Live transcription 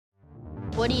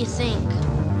What do you think?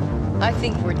 I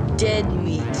think we're dead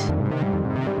meat.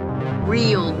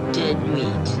 Real dead meat.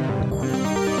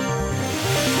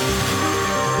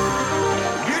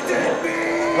 You dead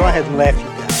meat! Go ahead and laugh, you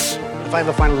guys. Find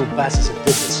the final little bastards that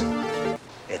did this.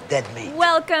 They're dead meat.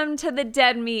 Welcome to the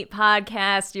Dead Meat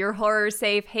Podcast, your horror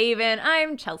safe haven.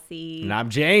 I'm Chelsea. And I'm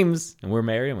James. And we're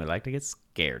married and we like to get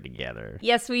scared together.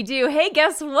 Yes, we do. Hey,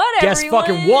 guess what, Guess everyone?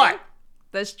 fucking what?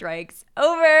 The strike's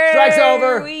over. Strike's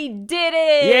over. We did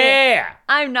it. Yeah.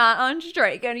 I'm not on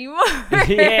strike anymore.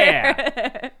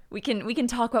 Yeah. We can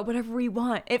talk about whatever we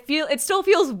want. It still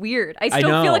feels weird. I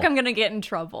still know. feel like I'm gonna get in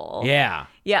trouble. Yeah.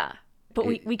 Yeah. But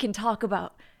we can talk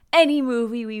about any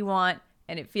movie we want,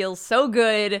 and it feels so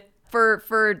good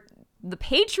for the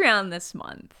Patreon this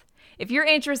month. If you're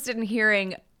interested in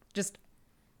hearing just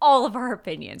all of our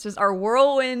opinions, just our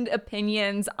whirlwind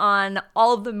opinions on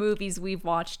all of the movies we've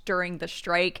watched during the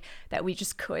strike that we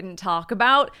just couldn't talk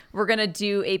about, we're going to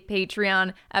do a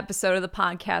Patreon episode of the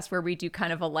podcast where we do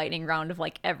kind of a lightning round of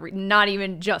like not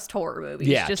even just horror movies.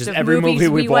 Yeah, just of every movies movie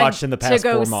we've we went watched in the past to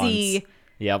go 4 months. see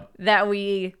Yep. that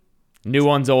we... New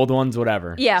ones, old ones,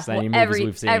 whatever. Yeah, Just any well, movies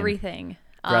we've seen. everything.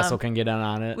 Gressel can get in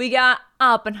on it. We got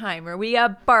Oppenheimer. We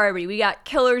got Barbie. We got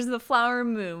Killers of the Flower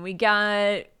Moon. We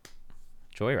got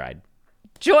Joyride.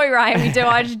 Joyride. We did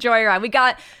watch Joyride. We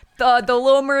got the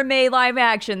Little Mermaid live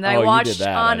action that I Oh, you did watched that.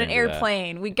 I on an didn't do that.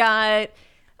 airplane. We got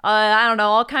I don't know,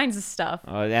 all kinds of stuff.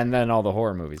 And then all the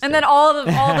horror movies. And too. then all the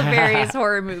various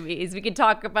horror movies. We could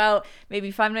talk about maybe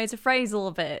Five Nights at Freddy's a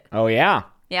little bit. Oh, yeah.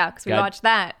 Yeah, because we Got- watched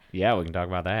that. Yeah, we can talk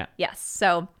about that. Yes.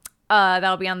 So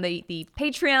that'll be on the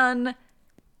Patreon.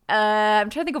 I'm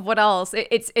trying to think of what else.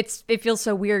 It feels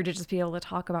so weird to just be able to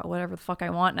talk about whatever the fuck I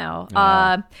want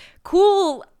now.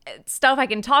 Cool stuff I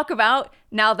can talk about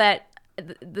now that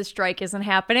the strike isn't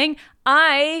happening.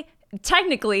 I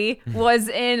technically was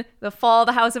in The Fall of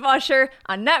the House of Usher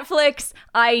on Netflix.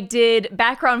 I did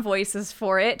background voices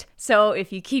for it. So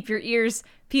if you keep your ears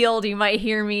peeled, you might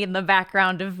hear me in the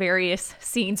background of various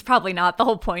scenes. Probably not. The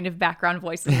whole point of background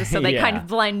voices is so they kind of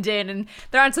blend in, and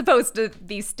they aren't supposed to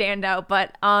be standout.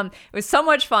 But it was so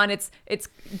much fun. It's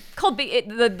called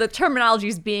the terminology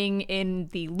is being in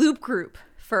the loop group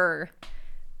for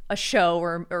a show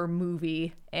or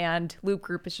movie, and loop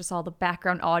group is just all the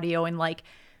background audio in like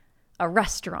a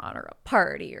restaurant or a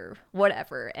party or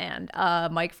whatever. And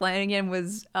Mike Flanagan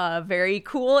was very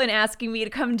cool in asking me to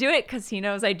come do it because he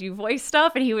knows I do voice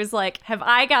stuff, and he was like, have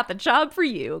I got the job for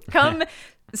you? Come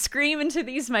scream into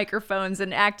these microphones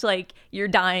and act like you're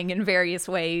dying in various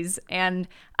ways. And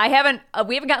we haven't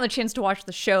gotten the chance to watch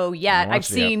the show yet. I've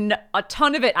seen a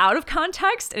ton of it out of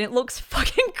context, and it looks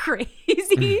fucking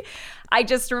crazy. I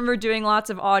just remember doing lots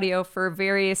of audio for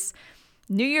various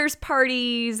New Year's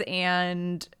parties,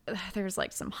 and there's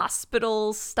like some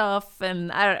hospital stuff, and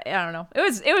I don't know. It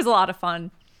was a lot of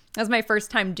fun. That was my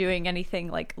first time doing anything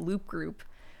like loop group,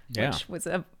 which was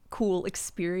a cool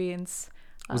experience.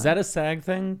 Was that a SAG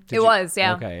thing? It was,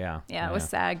 yeah. Okay, yeah. Yeah, it was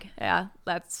SAG. Yeah,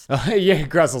 that's... Yeah,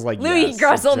 Gressel's like, Louis yes,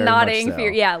 Gressel very nodding. much so.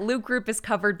 Yeah, Loop Group is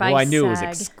covered by SAG. Well, I knew it was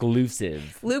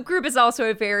exclusive. Loop Group is also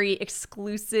a very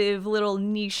exclusive little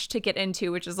niche to get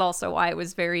into, which is also why it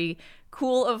was very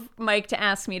cool of Mike to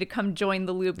ask me to come join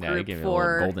the Loop Yeah, Group you gave me for...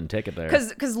 a little golden ticket there.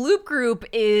 Because Loop Group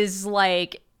is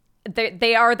like...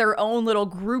 They are their own little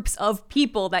groups of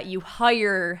people that you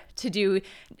hire to do...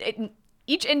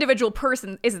 Each individual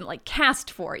person isn't like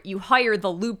cast for it. You hire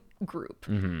the loop group.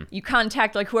 Mm-hmm. You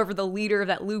contact like whoever the leader of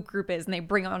that loop group is, and they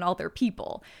bring on all their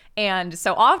people. And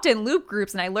so often loop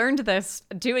groups, and I learned this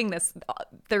doing this,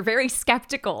 they're very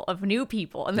skeptical of new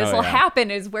people. And this will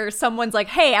happen is where someone's like,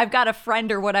 hey, I've got a friend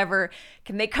or whatever.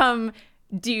 Can they come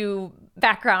do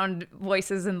background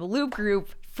voices in the loop group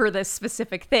for this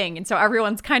specific thing? And so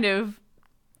everyone's kind of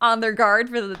on their guard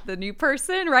for the new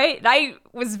person, right? And I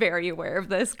was very aware of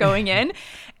this going in.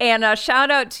 And shout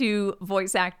out to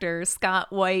voice actor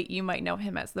Scott White. You might know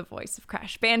him as the voice of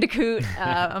Crash Bandicoot,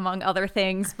 among other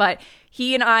things. But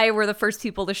he and I were the first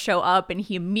people to show up, and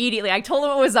he immediately, I told him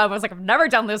it was up. I was like, I've never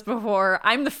done this before.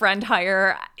 I'm the friend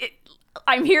hire.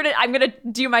 I'm going to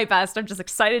do my best. I'm just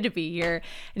excited to be here.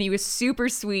 And he was super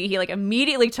sweet. He like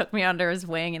immediately took me under his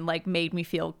wing and like made me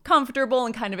feel comfortable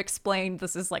and kind of explained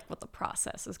this is like what the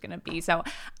process is going to be. So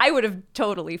I would have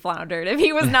totally floundered if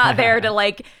he was not there to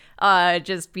like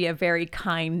just be a very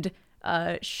kind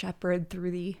shepherd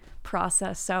through the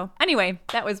process. So anyway,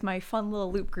 that was my fun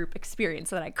little loop group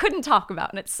experience that I couldn't talk about,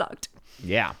 and it sucked.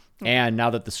 Yeah. And now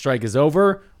that the strike is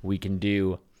over, we can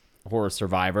do Horror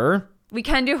Survivor. We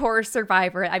can do Horror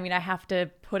Survivor. I mean, I have to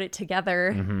put it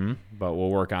together. Mm-hmm. But we'll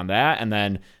work on that. And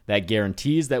then that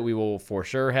guarantees that we will for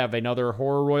sure have another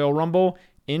Horror Royal Rumble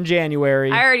in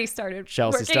January. I already started.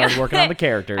 Chelsea started working on the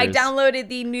characters. I downloaded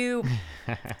the new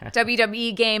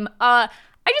WWE game. I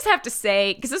just have to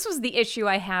say, because this was the issue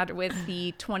I had with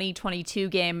the 2022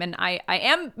 game, and I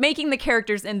am making the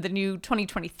characters in the new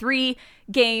 2023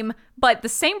 game, but the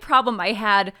same problem I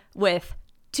had with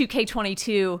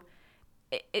 2K22,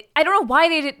 I don't know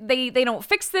why they don't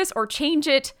fix this or change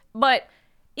it, but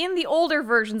in the older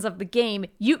versions of the game,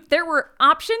 there were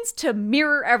options to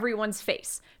mirror everyone's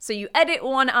face. So you edit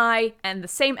one eye and the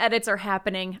same edits are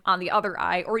happening on the other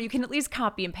eye, or you can at least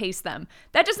copy and paste them.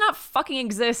 That does not fucking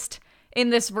exist in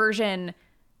this version.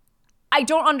 I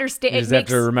don't understand. You just have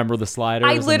to remember the sliders.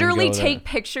 I literally take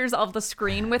pictures of the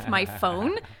screen with my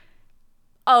phone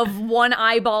of one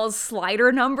eyeball's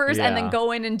slider numbers and then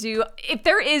go in and do, if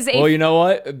there is a... Well, you know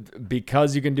what?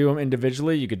 Because you can do them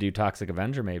individually, you could do Toxic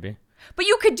Avenger maybe. But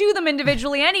you could do them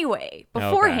individually anyway,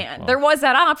 beforehand. Okay, well. There was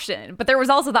that option, but there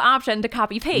was also the option to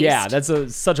copy paste. Yeah,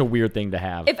 that's such a weird thing to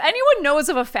have. If anyone knows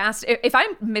of a if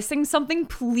I'm missing something,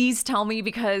 please tell me,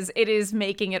 because it is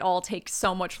making it all take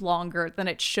so much longer than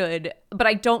it should. But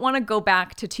I don't want to go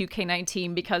back to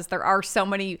 2K19 because there are so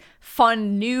many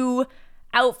fun new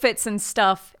outfits and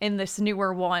stuff in this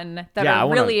newer one that are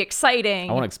really exciting.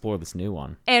 I want to explore this new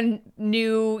one. And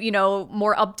new,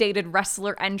 more updated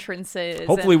wrestler entrances.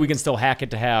 Hopefully we can still hack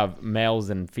it to have males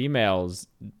and females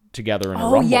together in a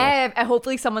rumble. Oh, yeah.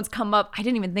 Hopefully someone's come up. I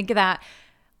didn't even think of that.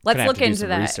 Let's look into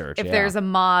that. Research, if there's a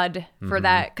mod for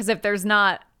that. Because if there's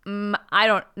not, I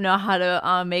don't know how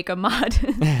to make a mod.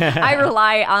 I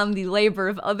rely on the labor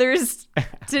of others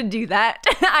to do that.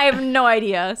 I have no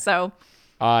idea. So...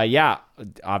 yeah,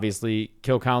 obviously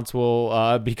kill counts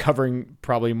will be covering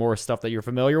probably more stuff that you're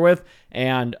familiar with.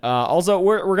 And also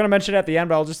we're going to mention it at the end,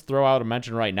 but I'll just throw out a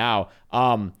mention right now.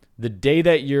 The day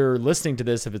that you're listening to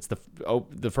this, if it's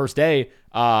the first day,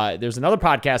 there's another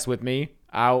podcast with me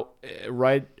out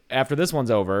right after this one's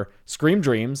over. Scream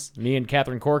Dreams, me and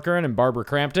Catherine Corcoran and Barbara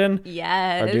Crampton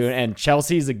yes. are doing, and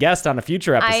Chelsea's a guest on a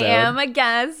future episode. I am a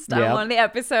guest on one of the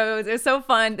episodes. It's so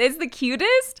fun. It's the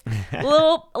cutest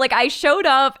little, I showed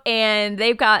up and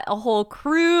they've got a whole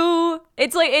crew.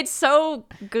 It's so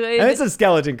good. And it's a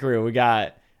skeleton crew. We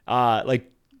got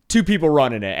two people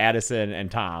running it, Addison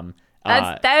and Tom.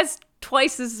 That's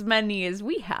twice as many as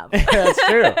we have.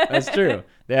 That's true.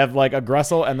 They have a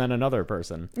Gressel and then another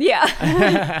person.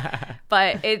 Yeah.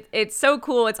 But it's so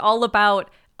cool. It's all about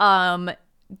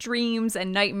dreams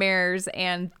and nightmares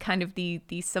and kind of the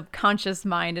subconscious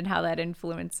mind and how that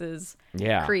influences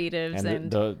creatives. And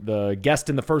the guest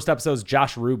in the first episode is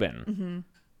Josh Rubin. Mm-hmm.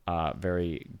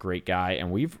 Very great guy,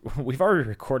 and we've already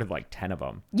recorded 10 of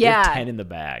them. Yeah, we have 10 in the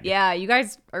bag. Yeah, you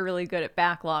guys are really good at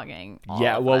backlogging.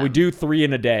 We do 3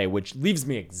 in a day, which leaves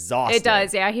me exhausted. It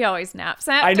does. Yeah, he always naps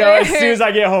after. I know. As soon as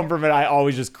I get home from it, I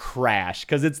always just crash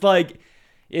because it's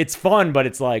fun, but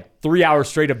it's 3 hours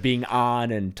straight of being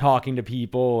on and talking to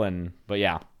people, but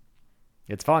yeah.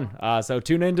 It's fun. So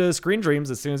tune into Screen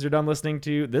Dreams as soon as you're done listening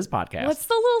to this podcast. What's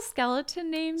the little skeleton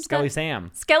name? Skelly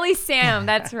Sam. Skelly Sam,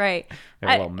 that's right.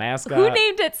 A little mascot. Who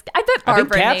named it? I thought Barbara I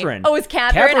think Catherine. named. Oh, it's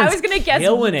Catherine? I was going to guess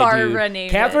Barbara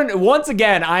named Catherine, it. once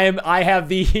again, I have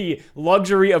the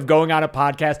luxury of going on a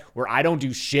podcast where I don't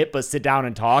do shit but sit down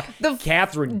and talk.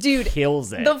 Catherine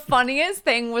kills it. The funniest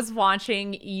thing was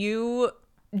watching you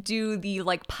do the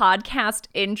podcast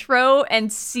intro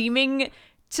and seeming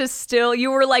to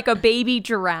you were like a baby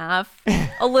giraffe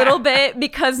a little bit,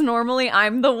 because normally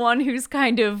I'm the one who's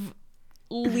kind of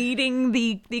leading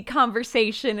the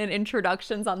conversation and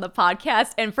introductions on the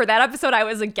podcast. And for that episode, I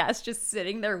was a guest just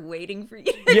sitting there waiting for you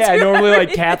to do normally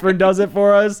Catherine does it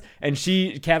for us. And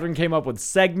Catherine came up with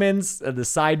segments, the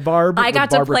sidebar with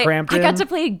Barbara Crampton. I got to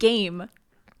play a game.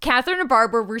 Catherine and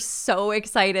Barbara were so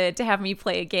excited to have me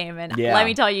play a game, and let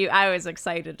me tell you, I was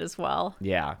excited as well.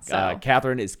 Yeah, so.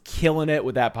 Catherine is killing it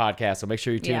with that podcast, so make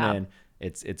sure you tune in.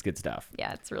 It's good stuff.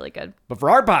 Yeah, it's really good. But for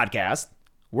our podcast,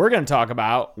 we're going to talk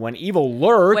about When Evil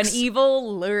Lurks. When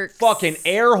Evil Lurks. Fucking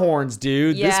air horns,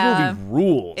 dude. Yeah. This movie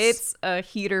rules. It's a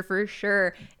heater for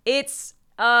sure. This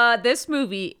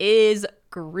movie is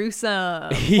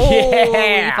gruesome.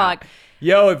 Holy fuck.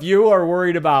 Yo, if you are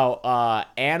worried about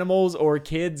animals or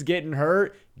kids getting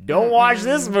hurt, don't watch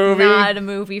this movie. Not a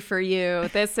movie for you.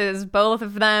 This is both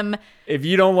of them. If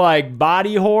you don't like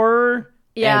body horror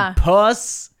and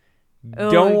pus,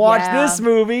 don't watch this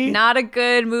movie. Not a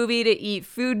good movie to eat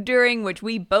food during, which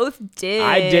we both did.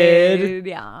 I did.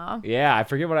 Yeah. Yeah, I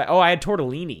forget I had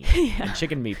tortellini and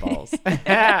chicken meatballs.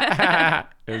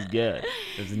 It was good.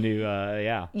 It was new,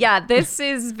 Yeah, this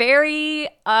is very,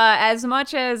 as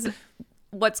much as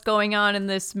what's going on in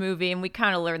this movie, and we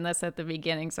kind of learned this at the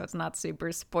beginning, so it's not super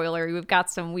spoilery. We've got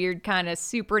some weird kind of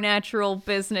supernatural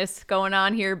business going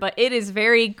on here, but it is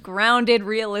very grounded,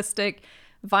 realistic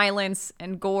violence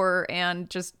and gore and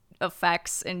just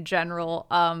effects in general.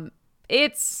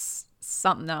 It's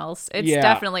something else. It's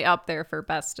definitely up there for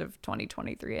best of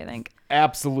 2023, I think.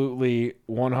 Absolutely,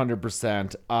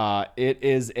 100%. It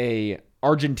is a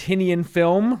Argentinian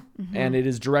film, and it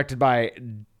is directed by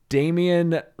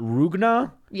Damien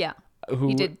Rugna. Yeah. Who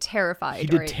he did Terrified. He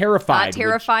did right? Terrified. Not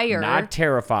Terrifier. Not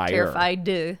Terrifier.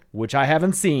 Terrified. Which I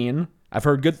haven't seen. I've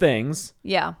heard good things.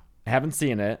 Yeah. I haven't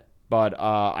seen it, but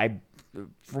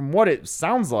from what it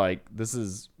sounds like, this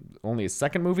is only his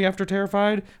second movie after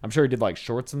Terrified. I'm sure he did like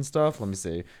shorts and stuff. Let me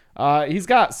see. He's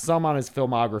got some on his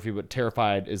filmography, but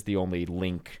Terrified is the only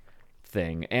link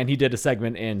thing. And he did a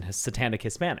segment in Satanic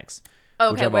Hispanics,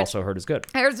 which I've also heard is good.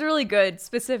 It was really good.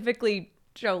 Specifically,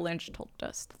 Joe Lynch told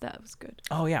us that was good.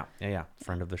 Oh, yeah.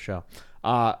 Friend of the show.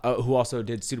 Who also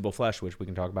did Suitable Flesh, which we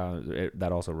can talk about.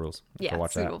 That also rules. Yeah,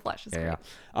 watch Suitable that. Flesh is great. Yeah.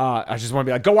 I just want to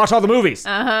be like, go watch all the movies.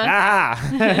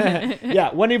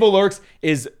 Yeah, When Evil Lurks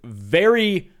is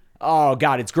very, oh,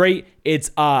 God, it's great. It's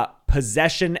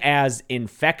possession as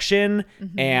infection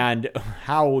and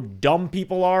how dumb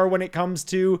people are when it comes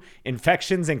to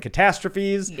infections and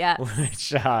catastrophes. Yes.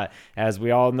 Which, as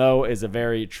we all know, is a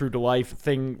very true-to-life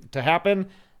thing to happen.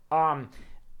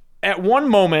 At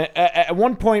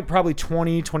one point, probably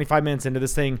 20, 25 minutes into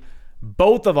this thing,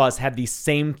 both of us had the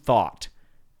same thought.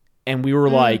 And we were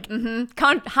like...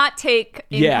 hot take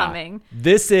incoming. Yeah,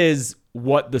 this is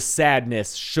what the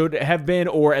sadness should have been,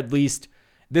 or at least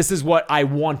this is what I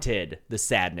wanted the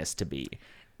sadness to be.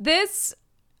 This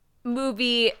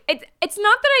movie, it's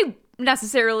not that I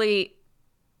necessarily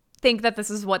think that this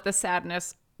is what the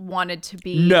sadness wanted to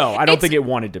be. No, I don't think it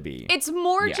wanted to be. It's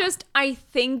more just, I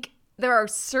think there are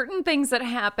certain things that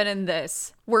happen in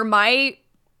this where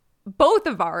both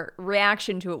of our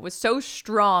reaction to it was so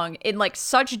strong in like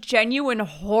such genuine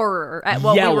horror at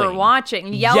what we were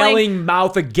watching. Yelling,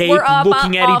 mouth agape,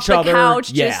 looking at each other.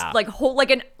 Couch, just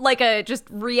like a just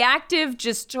reactive,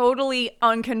 just totally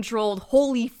uncontrolled,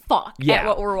 holy fuck at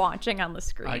what we're watching on the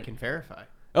screen. I can verify.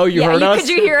 Oh, you heard us? Could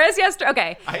you hear us yesterday?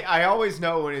 Okay. I always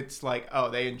know when it's like, oh,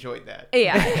 they enjoyed that.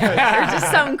 Yeah. There's just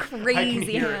some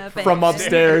crazy happening. From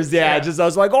upstairs, just I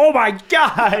was like, oh my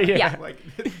God. Yeah. Like,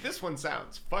 this one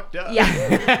sounds fucked up.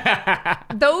 Yeah.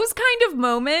 Those kind of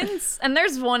moments, and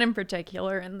there's one in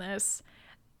particular in this,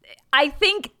 I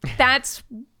think that is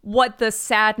what the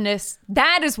sadness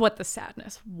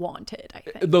wanted, I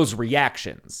think. Those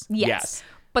reactions. Yes.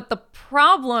 But the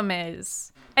problem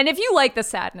is, and if you like the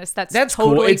sadness, that's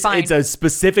cool. totally fine. It's a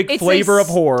specific flavor of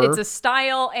horror. It's a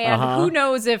style, and who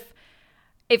knows if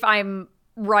I'm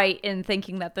right in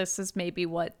thinking that this is maybe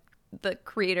what the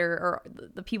creator or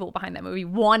the people behind that movie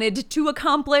wanted to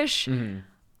accomplish.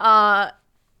 But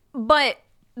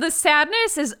the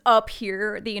sadness is up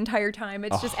here the entire time.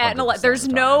 It's just at an there's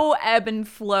no ebb and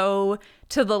flow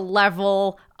to the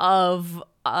level of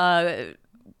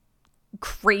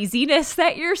craziness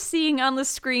that you're seeing on the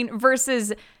screen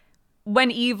versus When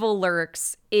Evil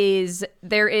Lurks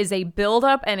there is a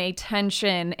buildup and a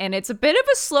tension, and it's a bit of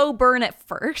a slow burn at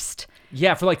first.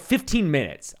 Yeah, for like 15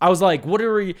 minutes. I was like, what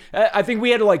are we... I think we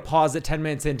had to like pause at 10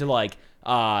 minutes into like...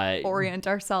 orient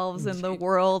ourselves in the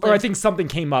world. Or I think something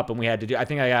came up and we had to do... I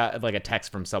think I got like a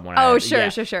text from someone. Sure.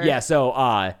 Yeah,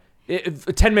 so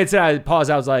 10 minutes in, I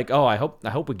paused. I was like, oh, I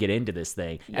hope we get into this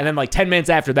thing. Yeah. And then like 10 minutes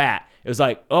after that, it was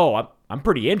like, oh, I'm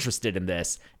pretty interested in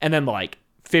this. And then like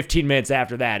 15 minutes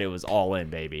after that, it was all in,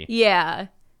 baby. Yeah.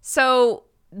 So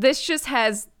this just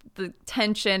has the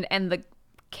tension and the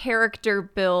character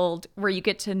build where you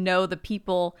get to know the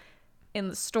people in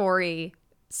the story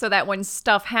so that when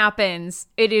stuff happens,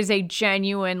 it is a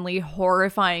genuinely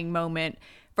horrifying moment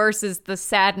versus the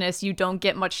sadness. You don't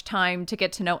get much time to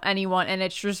get to know anyone, and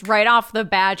it's just right off the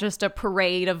bat just a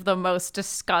parade of the most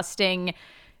disgusting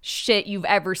shit you've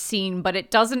ever seen, but it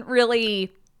doesn't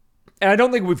really... And I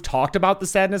don't think we've talked about the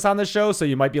sadness on this show, so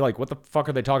you might be like, what the fuck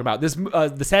are they talking about? This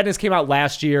the sadness came out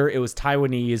last year. It was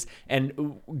Taiwanese,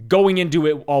 and going into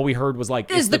it, all we heard was like,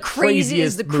 it's the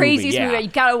craziest movie. You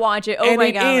gotta watch it. Oh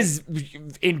my God. And it is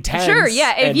intense. Sure,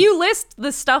 yeah. If you list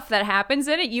the stuff that happens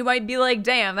in it, you might be like,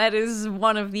 damn, that is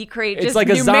one of the craziest. It's like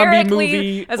a zombie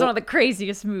movie. That's one of the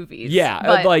craziest movies. Yeah,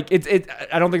 but like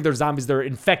I don't think they're zombies. They're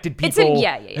infected people.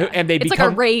 And it's like a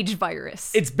rage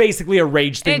virus. It's basically a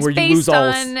rage thing where you lose all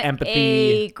empathy.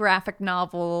 A graphic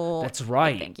novel. That's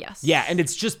right. I think, yes. Yeah, and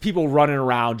it's just people running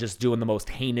around just doing the most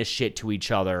heinous shit to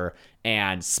each other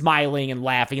and smiling and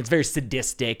laughing. It's very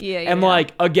sadistic.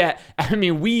 Like, again, I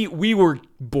mean, we were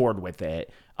bored with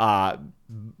it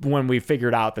when we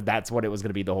figured out that that's what it was going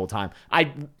to be the whole time.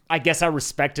 I guess I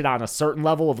respect it on a certain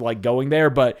level of like going there,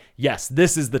 but yes,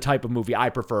 this is the type of movie I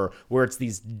prefer, where it's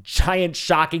these giant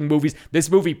shocking movies. This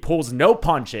movie pulls no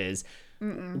punches,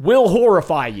 will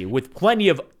horrify you with plenty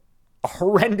of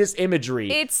horrendous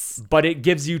imagery, but it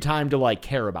gives you time to like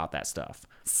care about that stuff.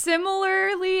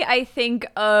 Similarly, I think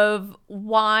of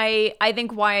why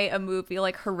a movie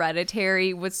like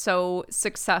Hereditary was so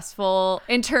successful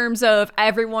in terms of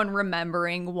everyone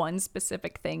remembering one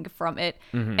specific thing from it,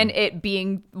 and it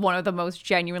being one of the most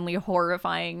genuinely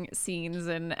horrifying scenes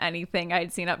in anything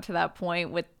I'd seen up to that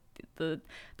point, with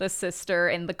the sister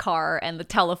in the car and the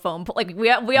telephone. Like we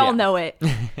all know it,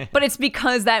 but it's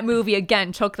because that movie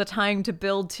again took the time to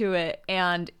build to it,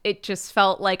 and it just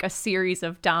felt like a series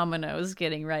of dominoes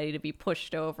getting ready to be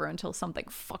pushed over until something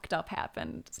fucked up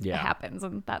happens,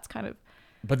 and that's kind of.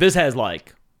 But this has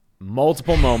like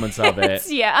multiple moments of it.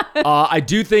 I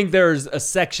do think there's a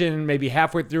section maybe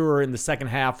halfway through or in the second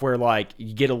half where like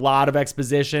you get a lot of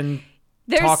exposition.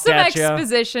 There's some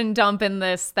exposition dump in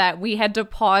this that we had to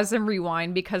pause and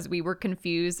rewind because we were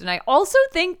confused. And I also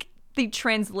think the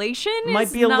translation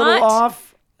might be a little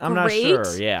off. I'm not great.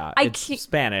 sure. Yeah, it's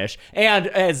Spanish. And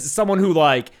as someone who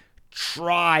like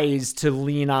tries to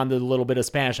lean on the little bit of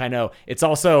Spanish I know, it's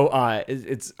also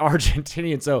it's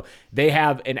Argentinian, so they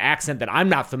have an accent that I'm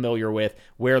not familiar with,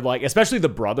 where like especially the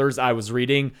brothers I was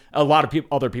reading, a lot of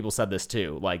other people said this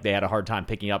too, like they had a hard time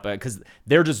picking up because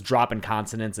they're just dropping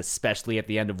consonants, especially at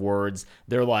the end of words.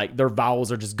 They're like their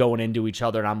vowels are just going into each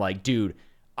other, and I'm like, dude,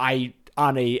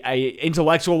 on a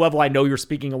intellectual level I know you're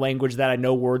speaking a language that I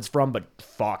know words from, but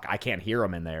fuck, I can't hear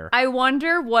them in there. I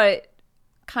wonder what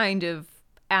kind of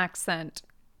accent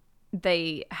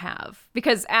they have,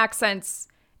 because accents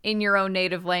in your own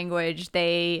native language,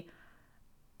 in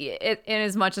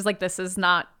as much as like this is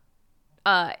not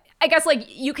I guess like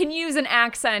you can use an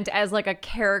accent as like a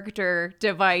character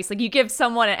device. Like you give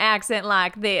someone an accent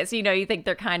like this, you think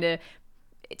they're kind of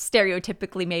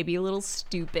stereotypically maybe a little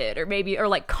stupid, or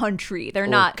like country. They're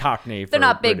not Cockney. They're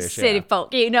not big British, city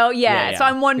folk, Yeah. So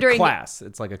I'm wondering class.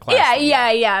 It's like a class.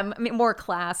 Yeah. I mean, more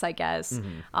class, I guess.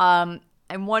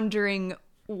 I'm wondering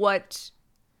what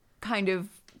kind of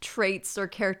traits or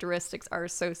characteristics are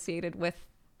associated with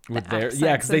their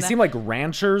because they seem like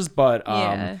ranchers, but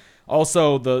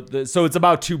also so it's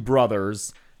about two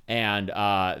brothers and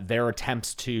their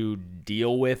attempts to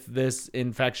deal with this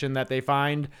infection that they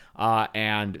find,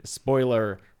 and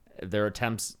spoiler, their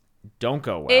attempts don't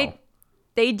go well.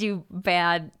 They do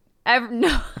bad.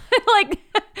 Like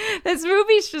this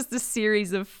movie's just a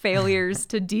series of failures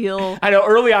to deal. I know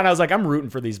early on I was like, I'm rooting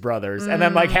for these brothers, and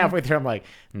then like halfway through I'm like,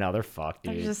 no, they're fucked,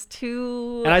 dude. They're just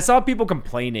too. And I saw people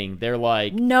complaining. They're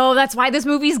like, no, that's why this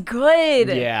movie's good.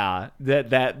 Yeah,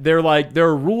 that they're like, there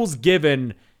are rules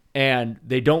given and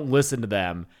they don't listen to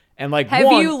them. And like,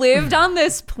 have you lived on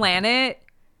this planet?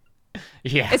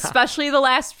 Yeah, especially the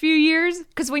last few years,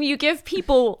 because when you give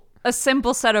people a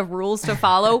simple set of rules to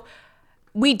follow.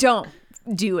 We don't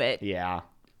do it. Yeah.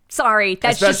 Sorry,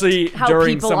 that's especially just how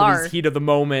during people some are. of these heat of the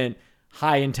moment,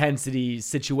 high intensity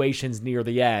situations near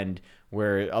the end,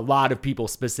 where a lot of people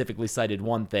specifically cited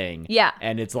one thing. Yeah.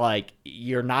 And it's like,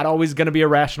 you're not always going to be a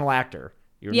rational actor.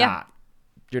 You're not.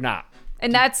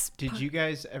 And did you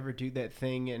guys ever do that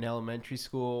thing in elementary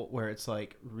school where it's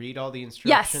like read all the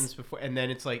instructions before, and then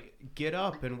it's like get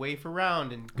up and wave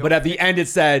around and go. But at the end it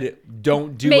said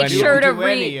don't do make any, sure to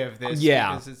any of this.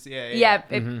 Yeah.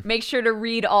 It's, make sure to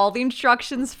read all the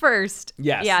instructions first.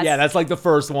 Yes. Yeah, that's like the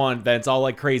first one. Then it's all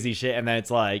like crazy shit, and then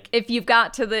it's like if you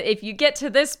get to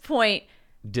this point,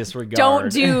 disregard.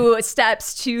 Don't do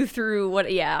steps 2 through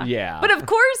what. Yeah. But of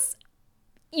course.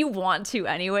 You want to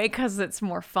anyway, because it's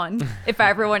more fun if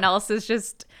everyone else is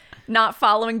just not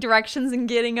following directions and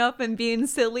getting up and being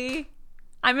silly.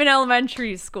 I'm in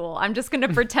elementary school. I'm just going to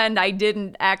pretend I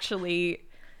didn't actually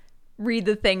read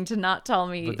the thing to not tell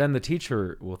me. But then the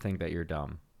teacher will think that you're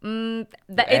dumb. And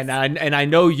I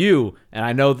know you, and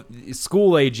I know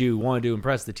school age you wanted to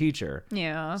impress the teacher.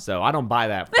 Yeah. So I don't buy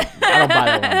that. I don't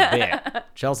buy that one bit.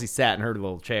 Chelsea sat in her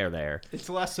little chair there. It's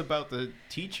less about the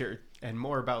teacher and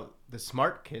more about the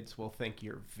smart kids will think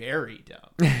you're very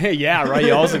dumb. Yeah, right.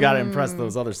 You also got to impress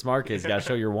those other smart kids. You got to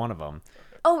show you're one of them.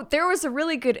 Oh, there was a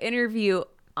really good interview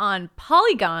on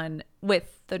Polygon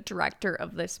with the director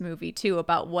of this movie too,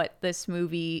 about what this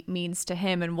movie means to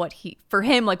him and what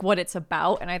it's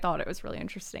about. And I thought it was really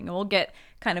interesting. And we'll get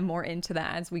kind of more into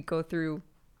that as we go through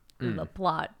the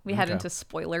plot. We head into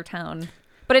spoiler town,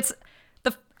 but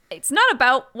it's not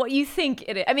about what you think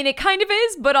it is. I mean, it kind of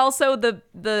is, but also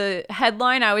the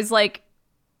headline, I was like,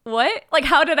 what? Like,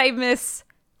 how did I miss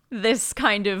this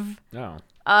kind of... No.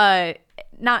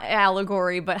 not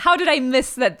allegory, but how did I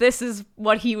miss that this is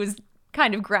what he was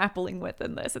kind of grappling with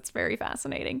in this? It's very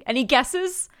fascinating. Any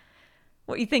guesses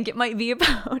what you think it might be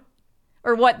about?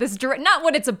 Or what this not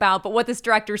what it's about, but what this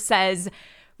director says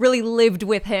really lived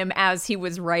with him as he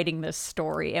was writing this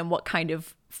story and what kind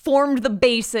of formed the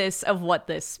basis of what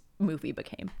this movie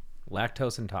became.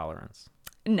 Lactose intolerance.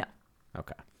 No.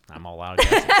 Okay. I'm all out of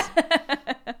guesses.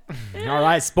 All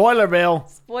right,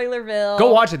 Spoilerville. Spoilerville.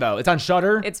 Go watch it though. It's on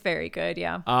Shudder. It's very good,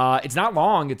 yeah. It's not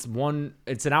long. It's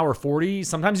an hour 40.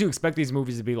 Sometimes you expect these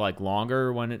movies to be like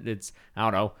longer when it's I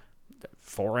don't know,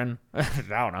 foreign. I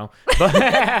don't know.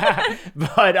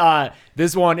 But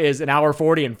this one is an hour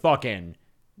 40 and fucking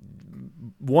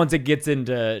once it gets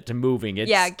into moving,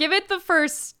 it's give it the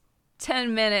first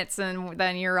 10 minutes and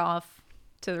then you're off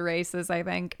to the races, I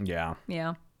think. Yeah.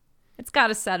 Yeah. It's got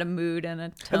to set a mood and a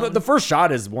tone. The first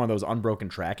shot is one of those unbroken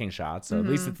tracking shots, so at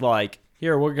least it's like,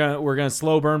 here we're gonna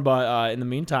slow burn, but in the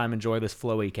meantime, enjoy this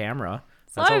flowy camera.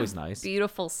 That's always nice.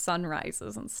 Beautiful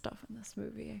sunrises and stuff in this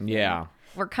movie. Yeah,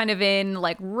 we're kind of in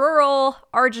like rural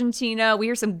Argentina. We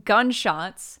hear some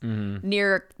gunshots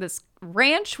near this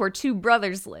ranch where two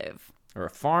brothers live, or a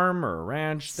farm or a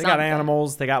ranch. They got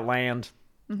animals. They got land.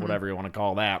 Whatever you want to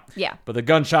call that. Yeah. But the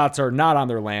gunshots are not on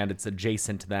their land. It's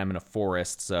adjacent to them in a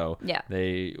forest. So yeah.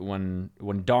 They when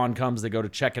dawn comes, they go to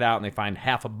check it out and they find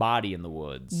half a body in the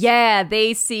woods. Yeah,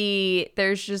 they see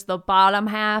there's just the bottom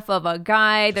half of a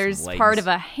guy. There's part of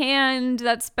a hand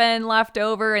that's been left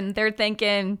over, and they're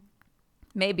thinking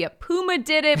maybe a puma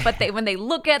did it. But when they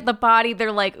look at the body, they're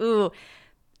like, ooh,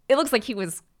 it looks like he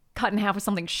was cut in half with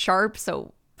something sharp.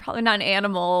 So probably not an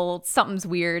animal. Something's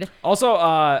weird.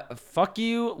 Also, fuck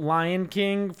you, Lion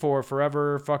King, for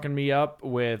forever fucking me up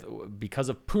because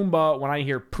of Pumbaa. When I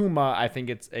hear Puma, I think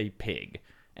it's a pig.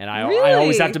 And I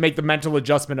always have to make the mental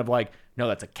adjustment of like, no,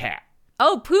 that's a cat.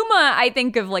 Oh, Puma, I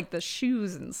think of like the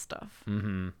shoes and stuff.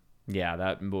 Mm-hmm. Yeah,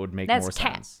 that would make more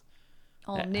sense.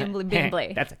 Oh, nimbly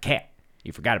bimbly. That's a cat.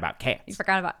 You forgot about cats. You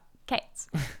forgot about cats.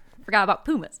 Forgot about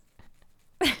pumas.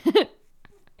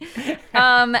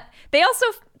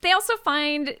 They also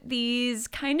find these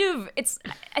kind of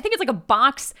I think it's like a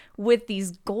box with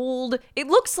these gold. It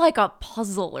looks like a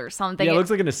puzzle or something. Yeah, it looks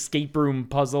like an escape room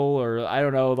puzzle, or I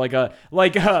don't know, like a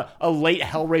late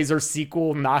Hellraiser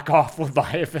sequel knockoff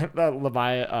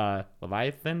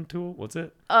Leviathan tool. What's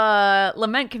it?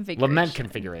 Lament configuration. Lament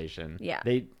configuration. Yeah.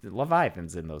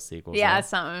 Leviathan's in those sequels. Yeah, huh?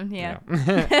 something. Yeah.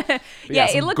 Yeah,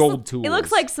 it looks gold tools. It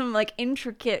looks like some like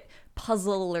intricate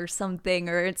puzzle or something,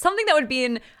 or it's something that would be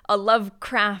in a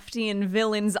Lovecraftian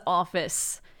villain's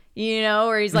office, you know,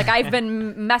 where he's like, I've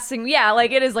been messing. Yeah,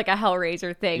 like it is like a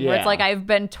Hellraiser thing where it's like, I've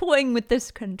been toying with this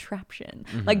contraption,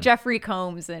 like Jeffrey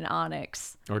Combs in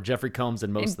Onyx, or Jeffrey Combs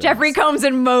in most things. Jeffrey Combs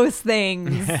in most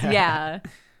things. Yeah.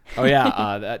 Oh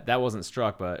yeah, that wasn't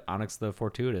struck, but Onyx the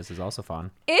Fortuitous is also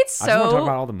fun. I just want to talk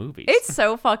about all the movies. It's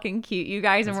so fucking cute, you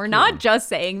guys, and we're not just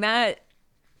saying that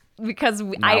because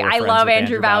I love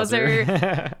Andrew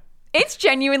Bowser. It's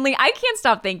genuinely, I can't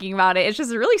stop thinking about it. It's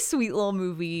just a really sweet little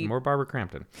movie. More Barbara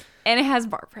Crampton. And it has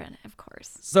Barbara in it, of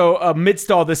course. So amidst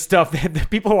all this stuff, the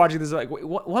people watching this are like, wait,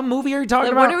 what movie are you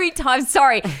talking about? What are we talking?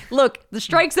 Sorry. Look, the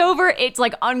strike's over. It's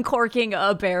like uncorking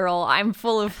a barrel. I'm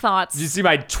full of thoughts. Did you see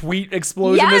my tweet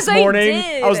explosion this morning? I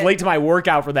did. I was late to my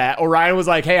workout for that. Orion was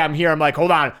like, hey, I'm here. I'm like,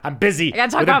 hold on. I'm busy. I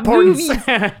gotta talk about movies.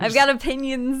 I've got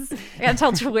opinions. I gotta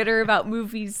tell Twitter about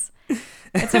movies.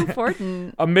 It's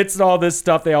important. Amidst all this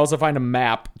stuff, they also find a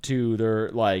map to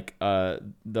their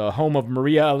the home of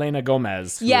Maria Elena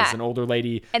Gomez, who is an older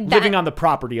lady living on the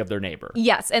property of their neighbor.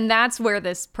 Yes, and that's where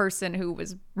this person who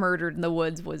was murdered in the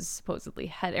woods was supposedly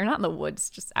headed. Or not in the woods,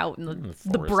 just out in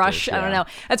the brush. I don't know.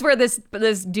 That's where this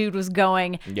dude was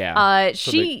going. Yeah.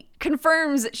 She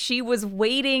confirms she was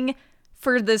waiting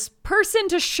for this person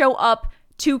to show up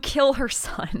to kill her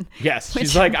son. Yes,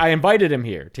 she's like, I invited him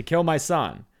here to kill my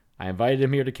son. I invited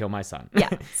him here to kill my son.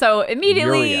 Yeah. So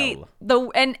immediately Uriel.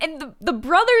 the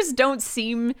brothers don't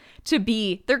seem to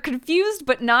be, they're confused,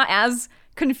 but not as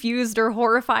confused or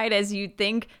horrified as you'd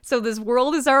think. So this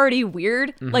world is already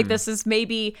weird. Like this is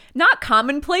maybe not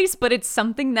commonplace, but it's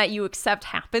something that you accept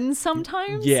happens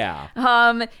sometimes. Yeah.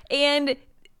 And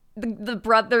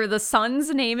the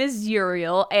son's name is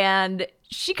Uriel, and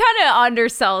she kind of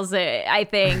undersells it, I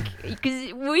think,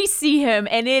 because we see him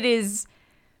and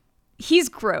he's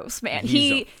gross, man.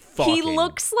 He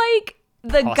looks like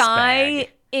the guy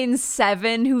in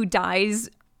Seven who dies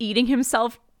eating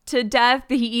himself to death.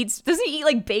 Doesn't he eat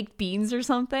like baked beans or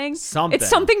something? It's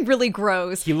something really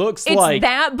gross. He looks it's like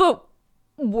that, but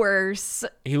worse.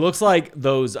 He looks like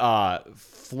those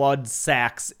flood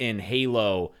sacks in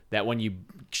Halo that when you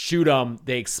shoot them,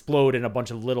 they explode in a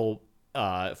bunch of little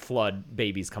flood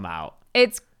babies come out.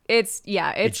 It's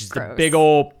just gross. A big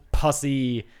old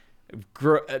pussy,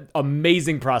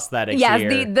 amazing prosthetic. Yes,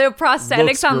 here. the prosthetics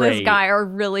Looks on great. this guy are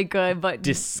really good, but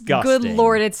disgusting. Good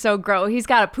Lord, it's so gross. He's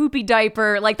got a poopy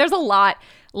diaper. Like, there's a lot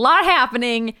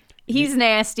happening. He's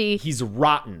nasty. He's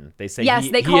rotten. They say yes,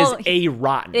 he is a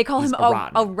rotten. They call he's him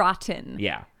a rotten.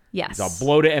 Yeah. Yes. He's all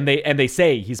bloated, and they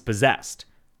say he's possessed.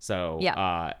 So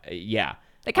yeah.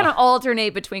 They kind of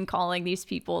alternate between calling these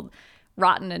people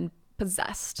rotten and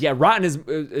possessed. Yeah, rotten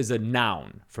is a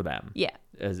noun for them. Yeah.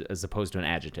 As opposed to an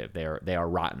adjective. They are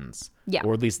rottens. Yeah.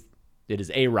 Or at least it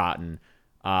is a rotten.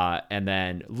 And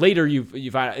then later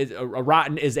you find a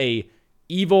rotten is a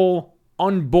evil,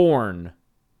 unborn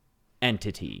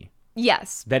entity.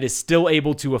 Yes. That is still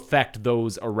able to affect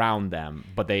those around them,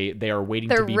 but they are waiting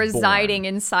to be born. They're residing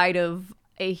inside of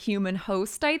a human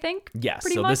host, I think. Yes,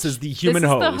 pretty so much. this is the human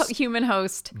host. This is the human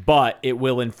host. But it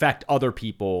will infect other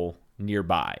people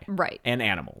nearby. Right. And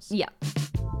animals. Yeah.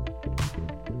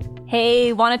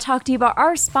 Hey, want to talk to you about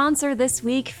our sponsor this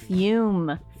week,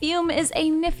 Fume. Fume is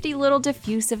a nifty little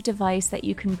diffusive device that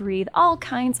you can breathe all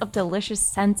kinds of delicious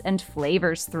scents and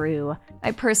flavors through.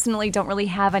 I personally don't really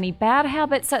have any bad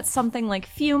habits that something like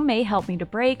Fume may help me to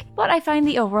break, but I find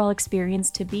the overall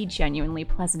experience to be genuinely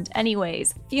pleasant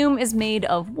anyways. Fume is made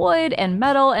of wood and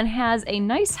metal and has a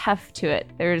nice heft to it.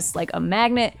 There's like a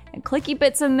magnet and clicky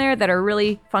bits in there that are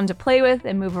really fun to play with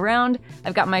and move around.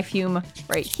 I've got my Fume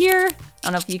right here. I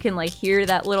don't know if you can like hear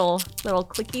that little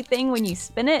clicky thing when you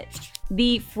spin it.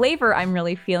 The flavor I'm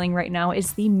really feeling right now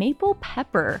is the maple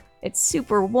pepper. It's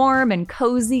super warm and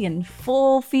cozy and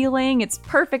full feeling. It's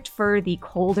perfect for the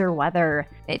colder weather.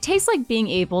 It tastes like being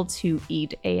able to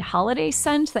eat a holiday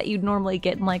scent that you'd normally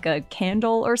get in like a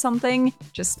candle or something.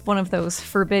 Just one of those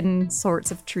forbidden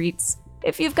sorts of treats.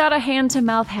 If you've got a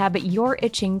hand-to-mouth habit you're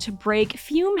itching to break,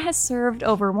 Fume has served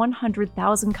over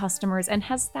 100,000 customers and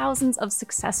has thousands of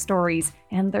success stories,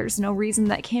 and there's no reason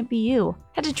that can't be you.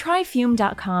 Head to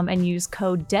tryfume.com and use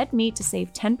code DEADMEAT to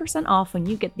save 10% off when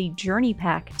you get the Journey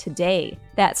Pack today.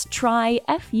 That's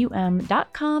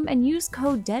tryfum.com and use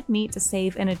code DEADMEAT to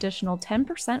save an additional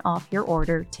 10% off your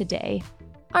order today.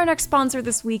 Our next sponsor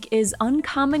this week is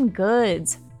Uncommon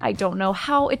Goods. I don't know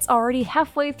how it's already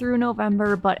halfway through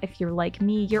November, but if you're like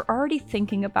me, you're already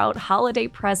thinking about holiday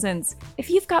presents.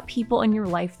 If you've got people in your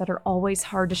life that are always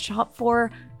hard to shop for,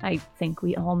 I think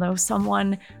we all know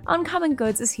someone, Uncommon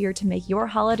Goods is here to make your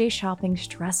holiday shopping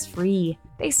stress-free.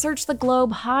 They search the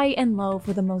globe high and low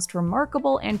for the most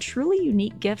remarkable and truly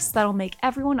unique gifts that'll make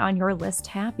everyone on your list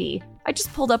happy. I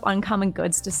just pulled up Uncommon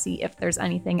Goods to see if there's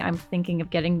anything I'm thinking of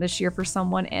getting this year for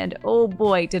someone, and oh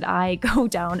boy, did I go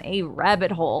down a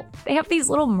rabbit hole. They have these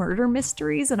little murder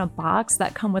mysteries in a box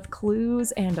that come with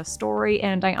clues and a story,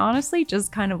 and I honestly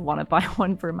just kind of want to buy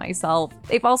one for myself.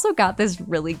 They've also got this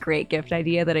really great gift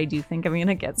idea that I do think I'm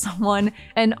gonna get someone,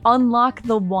 an Unlock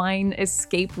the Wine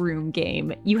escape room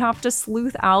game. You have to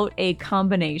sleuth out a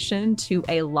combination to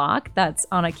a lock that's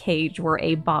on a cage where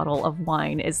a bottle of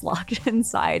wine is locked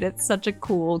inside. It's such a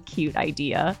cool, cute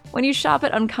idea. When you shop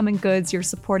at Uncommon Goods, you're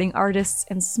supporting artists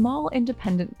and small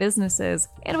independent businesses.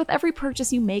 And with every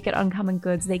purchase you make at Uncommon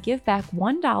Goods, they give back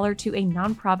 $1 to a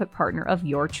nonprofit partner of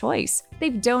your choice.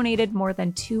 They've donated more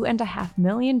than $2.5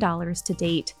 million to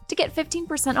date. To get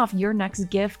 15% off your next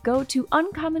gift, go to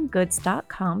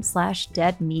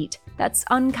uncommongoods.com/deadmeat. That's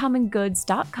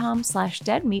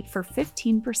uncommongoods.com/deadmeat for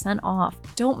 15% off.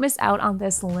 Don't miss out on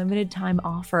this limited time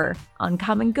offer.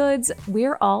 Uncommon Goods,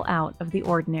 we're all out of the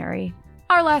ordinary.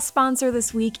 Our last sponsor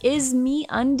this week is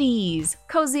MeUndies.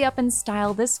 Cozy up in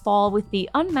style this fall with the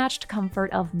unmatched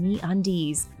comfort of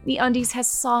MeUndies. MeUndies has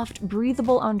soft,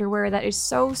 breathable underwear that is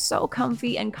so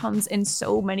comfy and comes in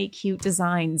so many cute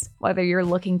designs. Whether you're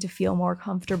looking to feel more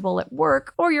comfortable at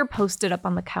work or you're posted up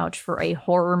on the couch for a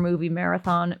horror movie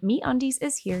marathon, MeUndies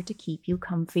is here to keep you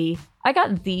comfy. I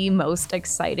got the most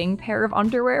exciting pair of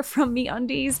underwear from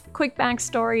MeUndies. Quick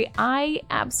backstory, I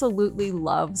absolutely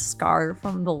love Scar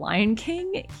from The Lion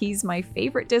King. He's my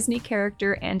favorite Disney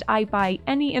character, and I buy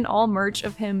any and all merch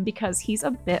of him because he's a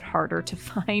bit harder to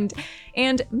find.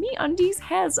 And MeUndies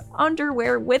has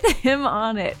underwear with him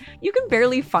on it. You can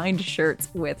barely find shirts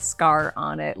with Scar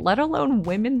on it, let alone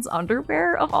women's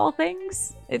underwear of all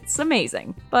things. It's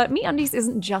amazing. But MeUndies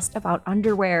isn't just about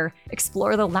underwear.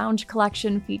 Explore the lounge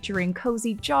collection featuring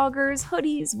cozy joggers,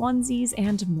 hoodies, onesies,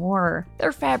 and more.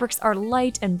 Their fabrics are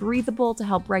light and breathable to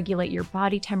help regulate your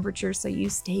body temperature so you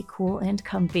stay cool and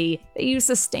comfy. They use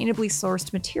sustainably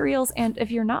sourced materials, and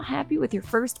if you're not happy with your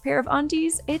first pair of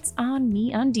undies, it's on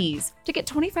MeUndies. To get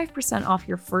 25% off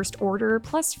your first order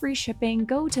plus free shipping,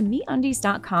 go to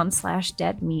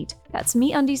MeUndies.com/deadmeat. That's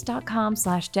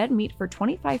MeUndies.com/deadmeat for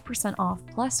 25% off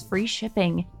plus free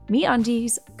shipping.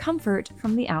 MeUndies, comfort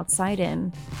from the outside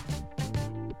in.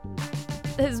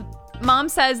 His mom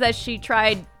says that she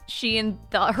and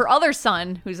her other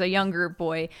son, who's a younger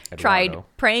boy, tried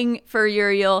praying for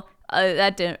Uriel.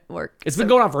 That didn't work. It's been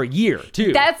going on for a year,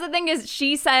 too. That's the thing is,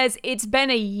 she says it's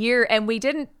been a year and they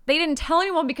didn't tell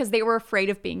anyone because they were afraid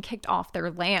of being kicked off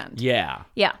their land. Yeah.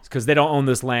 Yeah. Because they don't own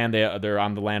this land. They're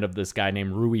on the land of this guy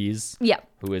named Ruiz. Yeah.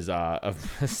 Who is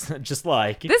just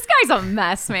like... This guy's a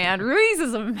mess, man. Ruiz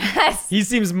is a mess. He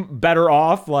seems better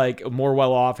off, like more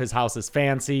well off. His house is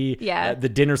fancy. Yeah. The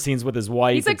dinner scenes with his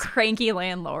wife. He's a cranky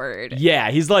landlord.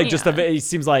 Yeah. He's like he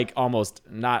seems like almost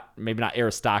maybe not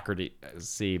aristocracy,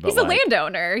 but he's a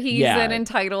landowner. He's an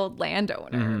entitled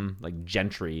landowner. Like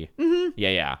gentry. Mm-hmm.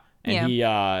 Yeah. And he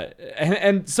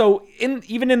and so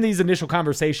even in these initial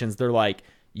conversations, they're like,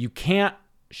 you can't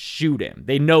shoot him.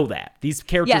 They know that. These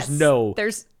characters know.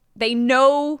 They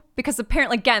know, because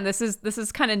apparently, again, this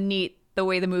is kind of neat the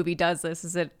way the movie does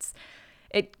this.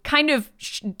 It kind of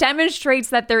demonstrates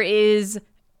that there is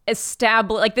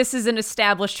this is an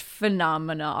established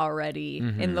phenomena already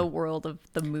in the world of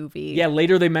the movie. Yeah,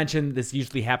 later they mention this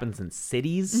usually happens in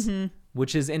cities,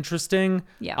 which is interesting.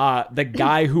 Yeah. The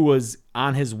guy who was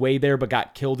on his way there but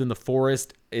got killed in the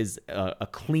forest is a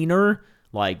cleaner,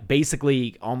 like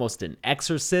basically almost an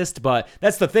exorcist. But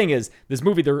that's the thing is, this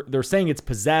movie, they're saying it's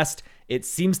possessed. It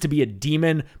seems to be a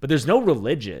demon, but there's no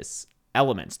religious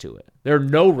elements to it. There are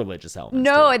no religious elements.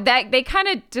 No, that they kind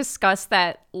of discuss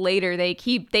that later. They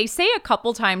say a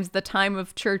couple times the time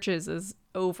of churches is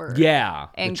over. Yeah.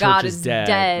 And God is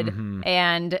dead.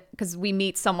 And because we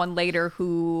meet someone later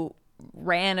who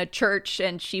ran a church,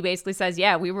 and she basically says,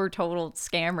 yeah, we were total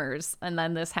scammers, and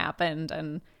then this happened,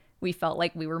 and we felt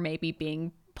like we were maybe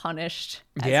being punished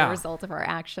as a result of our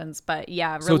actions. But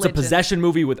yeah, so it's a possession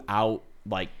movie without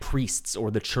like priests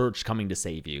or the church coming to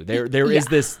save you. There is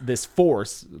this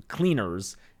force,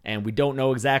 cleaners, and we don't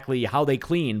know exactly how they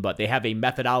clean, but they have a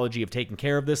methodology of taking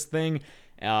care of this thing.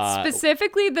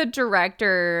 Specifically, the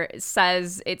director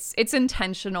says it's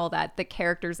intentional that the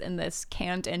characters in this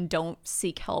can't and don't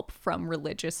seek help from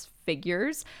religious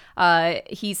figures.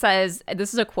 He says,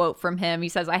 this is a quote from him. He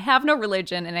says, "I have no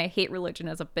religion and I hate religion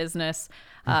as a business.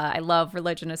 I love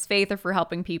religion as faith or for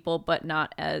helping people, but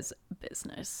not as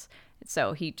business."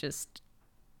 So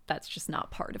that's just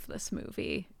not part of this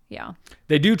movie. Yeah.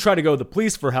 They do try to go to the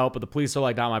police for help, but the police are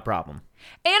like, not my problem.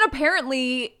 And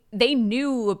apparently they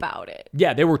knew about it.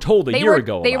 Yeah, they were told a year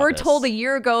ago. They were told a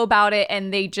year ago about it,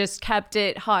 and they just kept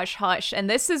it hush hush. And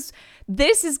this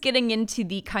is getting into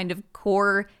the kind of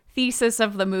core thesis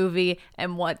of the movie,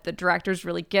 and what the director's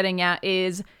really getting at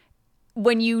is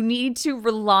when you need to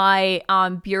rely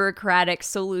on bureaucratic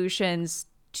solutions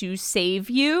to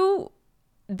save you,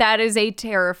 that is a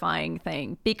terrifying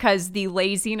thing, because the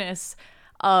laziness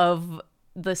of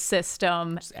the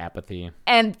system, just apathy,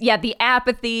 and the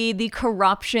apathy, the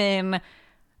corruption,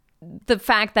 the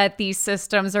fact that these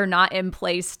systems are not in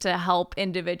place to help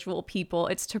individual people,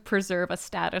 it's to preserve a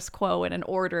status quo and an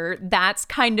order. That's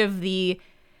kind of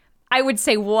I would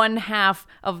say, one half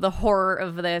of the horror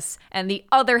of this, and the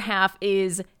other half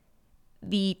is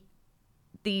the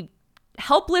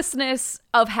helplessness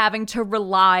of having to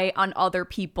rely on other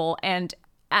people and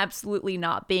absolutely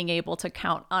not being able to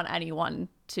count on anyone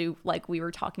to, like we were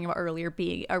talking about earlier,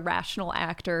 be a rational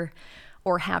actor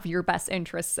or have your best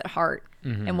interests at heart,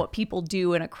 and what people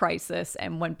do in a crisis,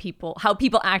 and how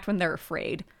people act when they're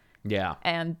afraid. Yeah.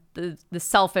 And the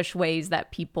selfish ways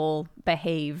that people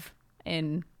behave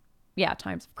in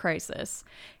times of crisis.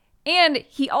 And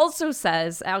he also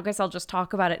says, I guess I'll just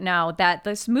talk about it now, that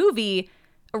this movie,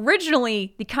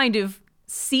 originally, the kind of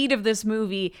seed of this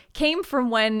movie came from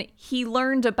when he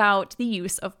learned about the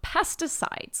use of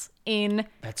pesticides in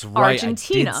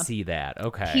Argentina. I did see that.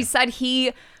 Okay. He said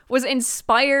he was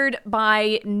inspired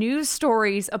by news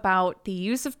stories about the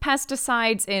use of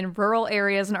pesticides in rural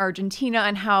areas in Argentina,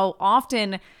 and how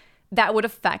often that would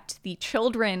affect the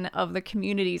children of the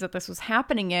communities that this was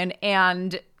happening in,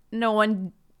 and no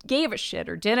one gave a shit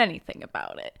or did anything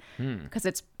about it, because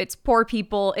it's poor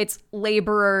people, it's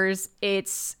laborers,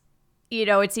 it's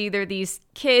either these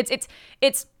kids,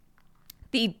 it's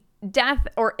the death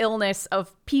or illness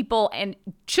of people and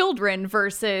children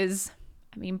versus,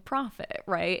 profit,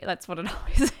 right? That's what it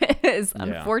always is. Yeah.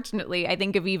 Unfortunately, I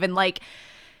think of even like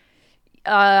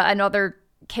another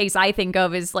case I think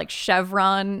of is like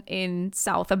Chevron in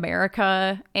South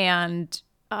America, and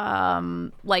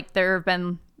there have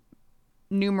been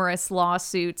numerous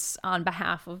lawsuits on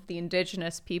behalf of the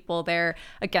indigenous people there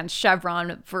against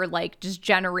Chevron for like just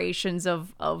generations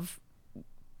of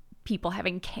people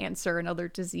having cancer and other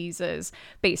diseases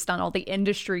based on all the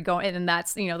industry going, and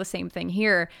that's, you know, the same thing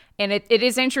here. And it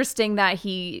is interesting that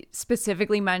he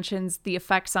specifically mentions the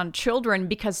effects on children,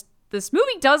 because this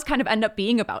movie does kind of end up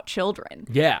being about children.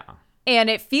 Yeah. And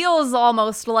it feels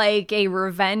almost like a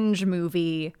revenge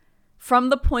movie from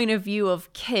the point of view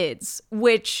of kids,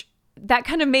 which that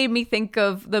kind of made me think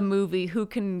of the movie Who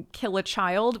Can Kill a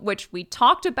Child, which we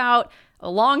talked about a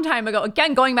long time ago.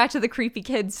 Again, going back to the creepy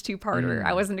kids two-parter.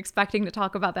 I wasn't expecting to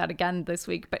talk about that again this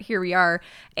week, but here we are.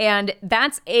 And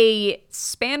that's a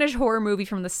Spanish horror movie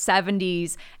from the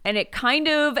 70s. And it kind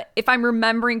of, if I'm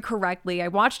remembering correctly, I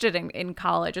watched it in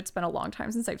college. It's been a long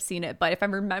time since I've seen it. But if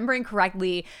I'm remembering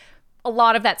correctly, a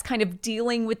lot of that's kind of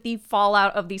dealing with the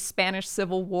fallout of the Spanish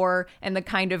Civil War and the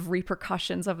kind of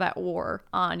repercussions of that war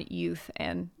on youth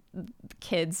and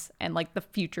kids and like the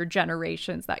future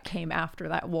generations that came after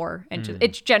that war, and just,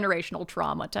 it's generational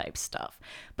trauma type stuff.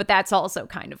 But that's also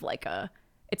kind of like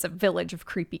it's a village of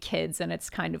creepy kids, and it's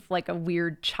kind of like a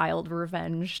weird child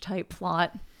revenge type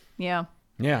plot. Yeah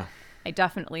I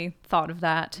definitely thought of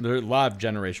that. There's a lot of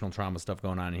generational trauma stuff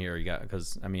going on here. You got,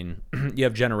 because I mean, you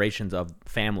have generations of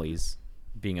families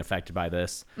being affected by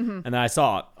this. And then I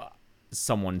saw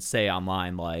someone say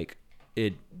online, like,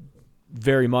 it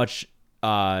very much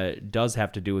does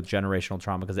have to do with generational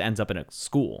trauma, because it ends up in a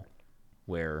school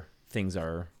where things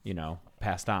are, you know,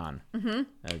 passed on.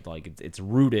 Like it's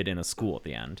rooted in a school at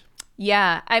the end.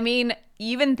 Yeah, I mean,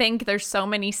 even think there's so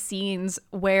many scenes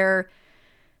where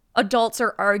adults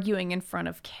are arguing in front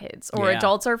of kids, or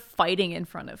adults are fighting in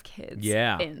front of kids.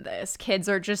 In this, kids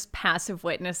are just passive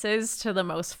witnesses to the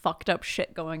most fucked up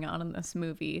shit going on in this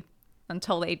movie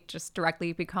until they just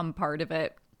directly become part of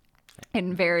it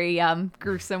in very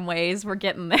gruesome ways. We're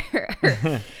getting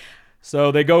there.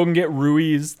 So they go and get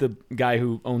Ruiz, the guy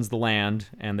who owns the land,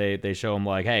 and they show him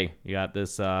like, hey, you got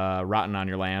this rotten on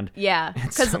your land. Yeah,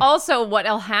 because also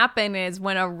what'll happen is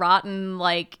when a rotten,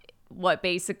 like, what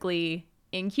basically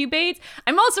incubates,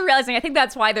 I'm also realizing I think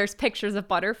that's why there's pictures of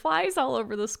butterflies all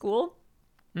over the school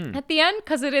at the end,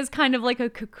 because it is kind of like a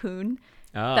cocoon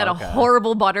that a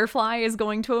horrible butterfly is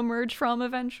going to emerge from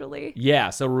eventually. Yeah,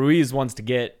 so Ruiz wants to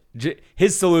get,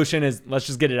 his solution is, let's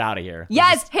just get it out of here.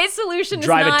 Yes, his solution is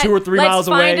drive not, it 2 or 3 miles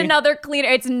away. Let's find another cleaner.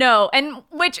 It's no, and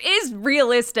which is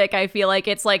realistic. I feel like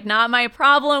it's like, not my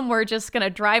problem. We're just gonna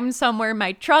drive him somewhere in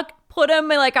my truck, put him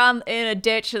like in a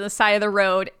ditch to the side of the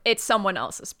road. It's someone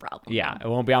else's problem. Yeah, it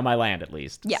won't be on my land at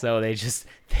least. Yeah. So they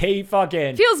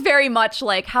fucking feels very much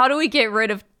like, how do we get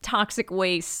rid of toxic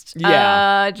waste?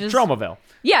 Yeah, Tromaville.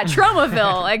 Yeah,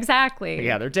 Tromaville, exactly.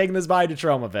 Yeah, they're taking this body to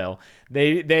Tromaville.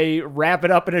 They wrap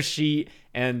it up in a sheet,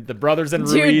 and the brothers and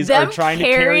Ruiz are trying to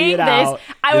carry it out.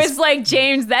 I was like,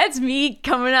 James, that's me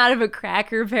coming out of a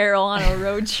Cracker Barrel on a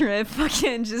road trip.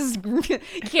 Fucking just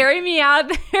carry me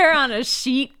out there on a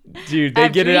sheet. Dude, they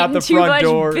get it out the front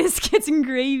door. Biscuits and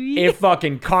gravy. It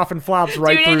fucking coffin flops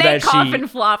right through that sheet. Coffin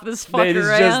flop this fucker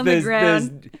right on the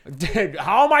ground.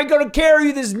 How am I going to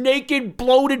carry this naked,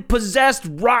 bloated, possessed,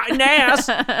 rotten ass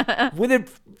with it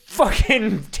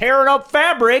fucking tearing up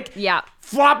fabric? Yeah.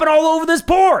 Flopping all over this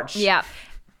porch. Yeah.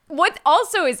 What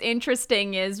also is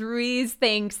interesting is Ruiz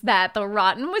thinks that the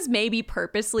rotten was maybe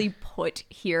purposely put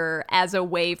here as a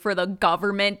way for the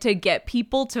government to get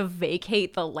people to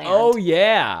vacate the land. Oh,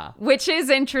 yeah. Which is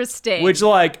interesting. Which,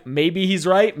 like, maybe he's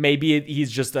right. Maybe he's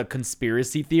just a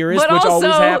conspiracy theorist, but which also,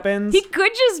 always happens. He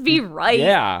could just be right.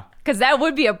 Yeah. Because that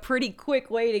would be a pretty quick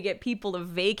way to get people to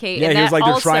vacate. Yeah, and he was like,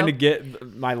 also, they're trying to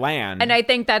get my land. And I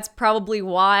think that's probably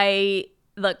why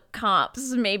the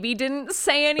cops maybe didn't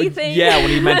say anything. Yeah, when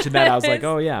he mentioned that, I was like,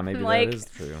 oh, yeah, maybe like, that is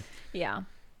true. Yeah.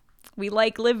 We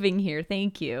like living here.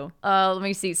 Thank you. Let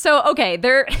me see. So, okay,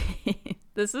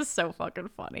 this is so fucking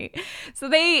funny. So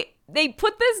they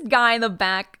put this guy in the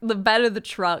bed of the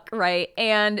truck, right?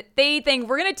 And they think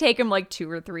we're going to take him like 2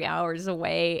 or 3 hours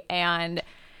away. And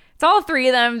it's all 3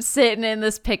 of them sitting in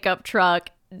this pickup truck.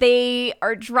 They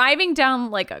are driving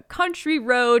down like a country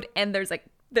road, and there's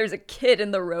a kid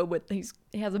in the road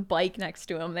he has a bike next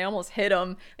to him. They almost hit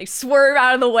him. They swerve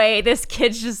out of the way. This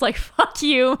kid's just like, fuck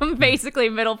you. Basically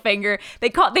middle finger.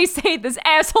 They say this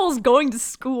asshole's going to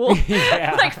school.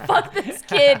 Yeah. Like, fuck this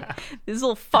kid. This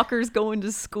little fucker's going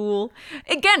to school.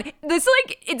 Again,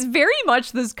 it's very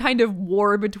much this kind of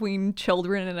war between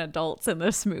children and adults in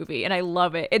this movie. And I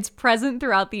love it. It's present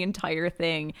throughout the entire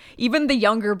thing. Even the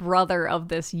younger brother of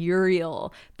this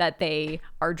Uriel that they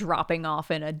are dropping off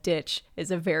in a ditch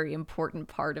is a very important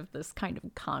part of this kind of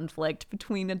conflict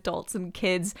between adults and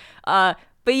kids. But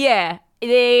yeah,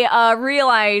 they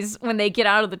realize when they get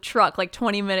out of the truck like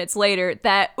 20 minutes later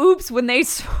that, oops, when they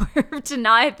swerved to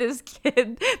not hit this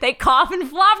kid, they cough and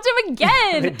flopped him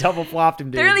again. They double flopped him,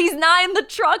 dude. He's not in the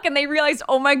truck, and they realize,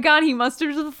 oh my God, he must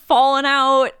have just fallen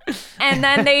out. And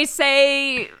then they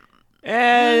say,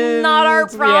 not our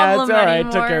problem Yeah, it's all right.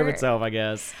 anymore. Took care of itself, I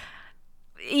guess.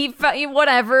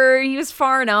 Whatever. He was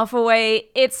far enough away.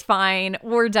 It's fine.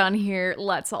 We're done here.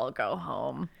 Let's all go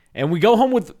home. And we go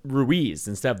home with Ruiz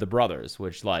instead of the brothers,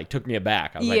 which like took me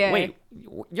aback. I was like, wait,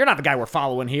 you're not the guy we're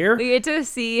following here. We get to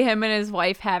see him and his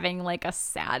wife having like a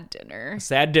sad dinner.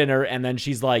 And then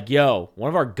she's like, yo, one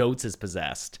of our goats is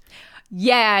possessed.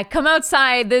 Yeah, come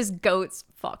outside. This goat's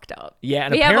fucked up. Yeah,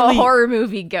 and we have a horror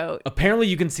movie goat. Apparently,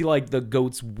 you can see like the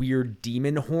goat's weird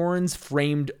demon horns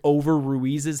framed over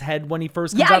Ruiz's head when he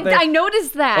first comes out there. I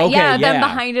noticed that. Okay, them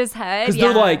behind his head. Because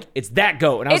they're like, it's that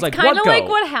goat. And I was like, what goat? It's kind of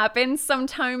like what happens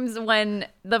sometimes when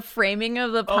the framing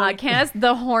of the podcast,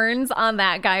 the horns on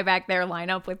that guy back there line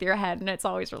up with your head, and it's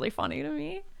always really funny to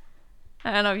me.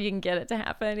 I don't know if you can get it to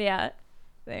happen. Yeah.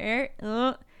 There.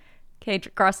 Okay,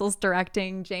 Russell's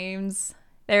directing James.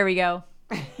 There we go.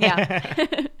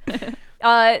 Yeah.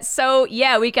 So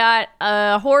yeah, we got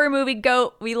a horror movie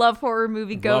goat. We love horror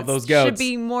movie goats. Love those goats. Should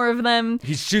be more of them.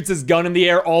 He shoots his gun in the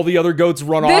air. All the other goats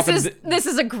run off. This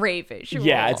is a great visual.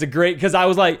 Yeah, it's a great, because I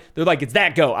was like, they're like, it's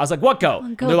that goat. I was like, what goat?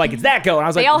 And they're like, it's that goat. And I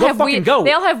was like, what fucking goat?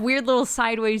 They all have weird little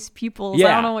sideways pupils. Yeah.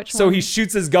 I don't know which one. So he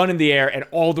shoots his gun in the air, and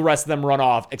all the rest of them run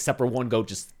off, except for one goat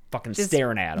just fucking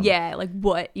staring at him. Yeah, like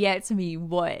what? Yeah, it's me.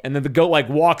 What? And then the goat like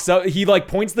walks up. He like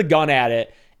points the gun at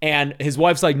it. And his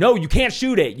wife's like, no, you can't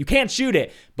shoot it. You can't shoot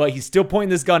it. But he's still pointing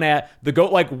this gun at. The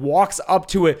goat like walks up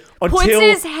to it until... Puts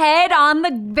his head on the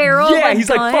barrel Yeah, of the he's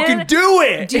gun. like, fucking do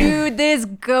it. Dude, this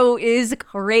goat is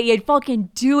great.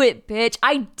 Fucking do it, bitch.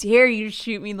 I dare you to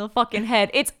shoot me in the fucking head.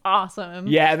 It's awesome.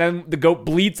 Yeah, and then the goat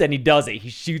bleats and he does it.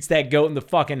 He shoots that goat in the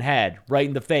fucking head, right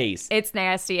in the face. It's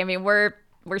nasty. I mean, we're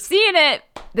seeing it.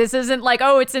 This isn't like,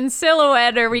 oh, it's in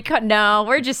silhouette or we cut. No,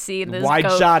 we're just seeing this wide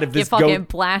goat shot of this get fucking goat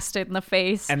blasted in the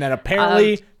face. And then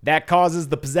apparently that causes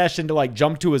the possession to like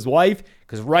jump to his wife,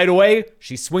 because right away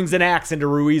she swings an axe into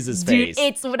Ruiz's face. Dude,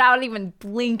 it's without even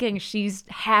blinking. She's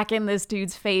hacking this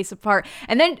dude's face apart.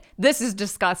 And then this is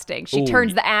disgusting. She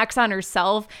turns the axe on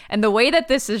herself, and the way that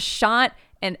this is shot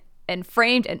and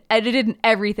framed and edited and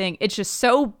everything, it's just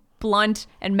so blunt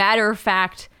and matter of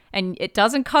fact. And it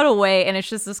doesn't cut away, and it's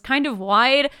just this kind of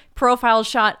wide profile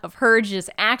shot of her just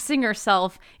axing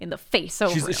herself in the face.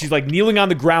 She's like kneeling on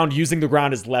the ground, using the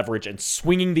ground as leverage, and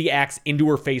swinging the axe into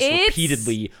her face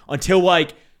repeatedly until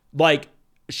like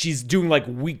she's doing like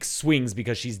weak swings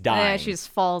because she's dying. Yeah, she just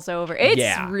falls over.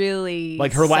 It's really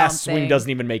like her last swing doesn't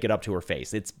even make it up to her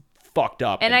face. It's fucked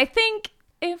up. And I think,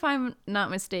 if I'm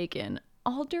not mistaken,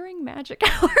 all during magic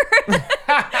hour.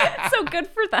 So good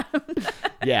for them.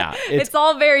 Yeah, it's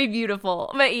all very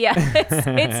beautiful, but yeah,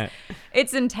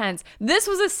 it's intense. This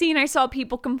was a scene I saw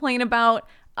people complain about.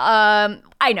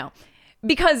 I know,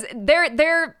 because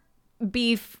their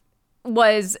beef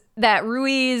was that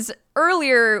Ruiz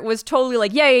earlier was totally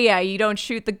like, yeah, you don't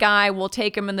shoot the guy, we'll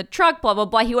take him in the truck, blah blah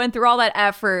blah. He went through all that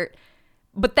effort,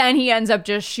 but then he ends up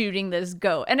just shooting this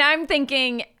goat, and I'm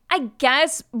thinking, I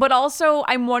guess, but also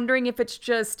I'm wondering if it's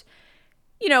just,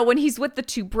 when he's with the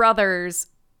two brothers,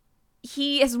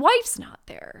 his wife's not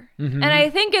there. Mm-hmm. And I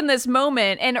think in this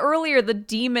moment, and earlier, the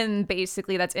demon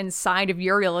basically that's inside of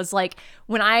Uriel is like,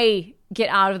 when I get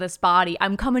out of this body,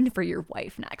 I'm coming for your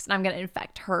wife next, and I'm going to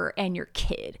infect her and your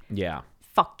kid. Yeah.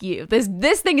 Fuck you.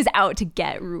 This thing is out to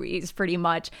get Ruiz pretty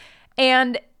much.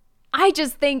 And I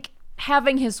just think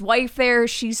having his wife there,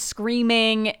 she's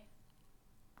screaming.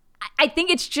 I think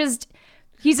it's just,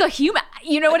 he's a human.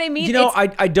 You know what I mean?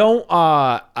 I don't,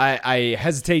 I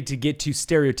hesitate to get too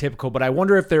stereotypical, but I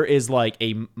wonder if there is like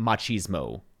a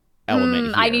machismo element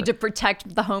here. I need to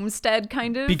protect the homestead,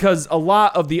 kind of. Because a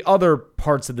lot of the other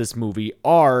parts of this movie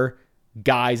are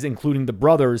guys, including the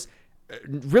brothers,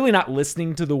 really not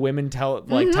listening to the women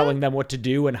telling them what to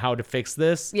do and how to fix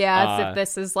this. Yeah, as if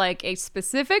this is like a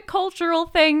specific cultural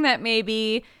thing that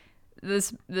maybe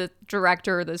the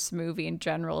director of this movie in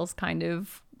general is kind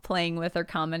of playing with or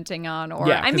commenting on. Or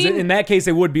yeah, because in that case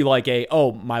it would be like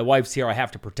my wife's here, I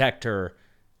have to protect her,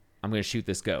 I'm gonna shoot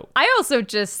this goat. I also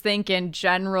just think in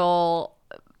general,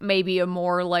 maybe a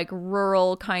more like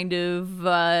rural kind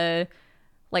of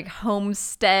like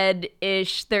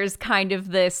homestead-ish, there's kind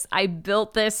of this I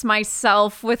built this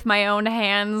myself with my own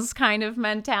hands kind of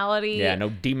mentality. Yeah, no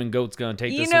demon goat's gonna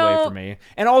take this away from me.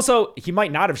 And also, he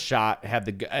might not have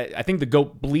had I think the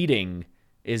goat bleeding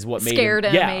is what made scared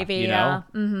him, yeah, maybe. You know?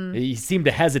 He seemed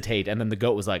to hesitate, and then the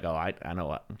goat was like, "Oh, I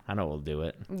know we'll do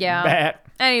it." Yeah. Bat.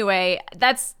 Anyway,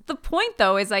 that's the point,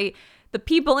 though, is the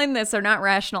people in this are not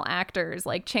rational actors.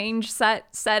 Like, change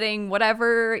setting,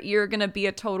 whatever, you're going to be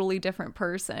a totally different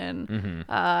person.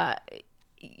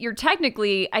 You're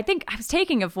technically, I think I was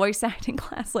taking a voice acting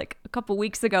class like a couple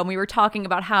weeks ago, and we were talking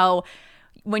about how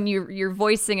when you're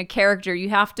voicing a character, you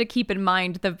have to keep in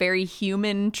mind the very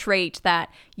human trait that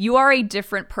you are a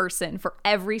different person for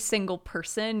every single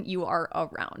person you are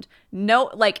around.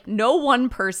 No one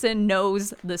person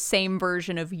knows the same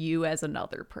version of you as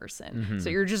another person. So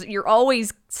you're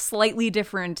always slightly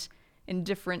different in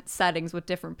different settings with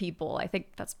different people. I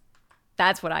think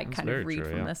that's what I kind of read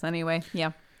from this anyway.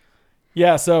 Yeah.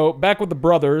 Yeah, so back with the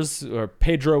brothers, or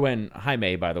Pedro and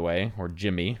Jaime, by the way, or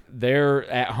Jimmy. They're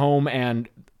at home, and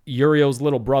Uriel's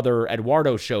little brother,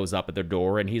 Eduardo, shows up at their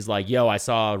door, and he's like, yo, I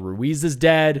saw Ruiz is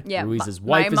dead. Yeah, Ruiz's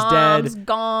wife is my mom's dead.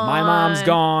 gone. My mom's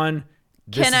gone.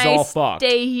 This Can is I all fucked.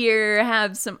 stay here,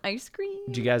 have some ice cream?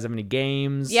 Do you guys have any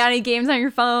games? Yeah, any games on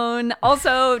your phone?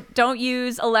 Also, don't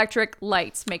use electric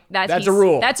lights. That's a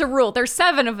rule. That's a rule. There's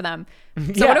 7 of them.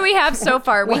 So what do we have so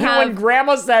far? When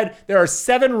Grandma said there are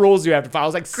 7 rules you have to follow, I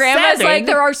was like, Grandma's 7? like,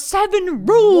 there are 7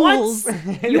 rules.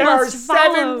 There are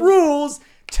 7 rules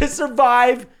to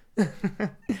survive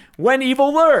when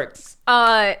evil lurks.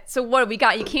 So what do we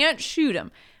got? You can't shoot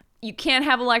them. You can't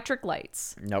have electric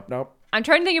lights. Nope. I'm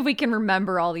trying to think if we can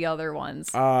remember all the other ones.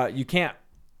 You can't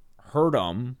hurt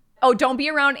them. Oh, don't be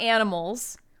around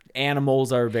animals.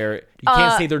 Animals are you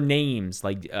can't say their names,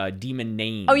 like demon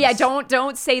names. Oh yeah,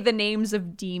 don't say the names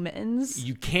of demons.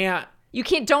 You can't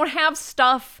don't have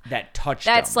stuff that touch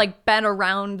that's them. like been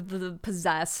around the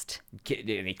possessed.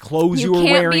 Any clothes you were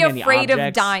can't wearing, be any afraid of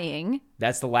objects. dying.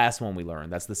 That's the last one we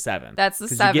learned. That's the 7th. That's the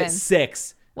 'Cause 7th. You get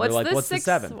 6. What's like, the what's 6th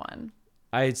the 7th one?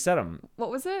 I said them. What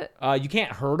was it? You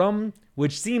can't hurt them,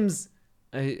 which seems.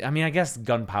 I mean, I guess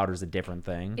gunpowder's a different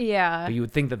thing. Yeah. But you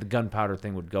would think that the gunpowder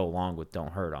thing would go along with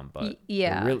don't hurt them, but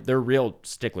yeah, they're real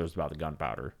sticklers about the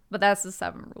gunpowder. But that's the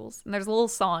 7 rules, and there's a little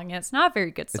song, and it's not a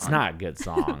very good song. It's not a good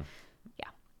song. Yeah.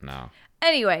 No.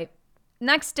 Anyway,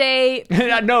 next day.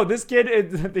 No, this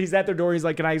kid, he's at their door. He's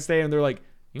like, "Can I stay?" And they're like,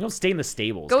 "You go stay in the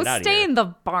stables. Go Get out of stay here." in the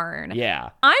barn. Yeah.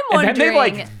 I'm wondering. And then they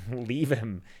like leave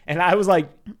him, and I was like,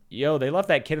 "Yo, they left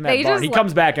that kid in that They barn." just He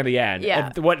comes back in the end.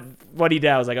 Yeah. And what he did,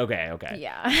 I was like, okay.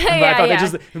 Yeah. But I thought yeah. they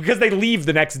just because they leave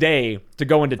the next day to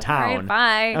go into town. All right,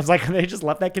 bye. I was like, they just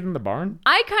left that kid in the barn.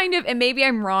 I kind of, and maybe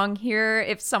I'm wrong here.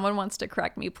 If someone wants to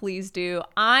correct me, please do.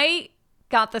 I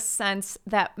got the sense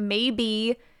that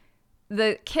maybe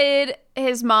the kid,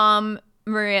 his mom,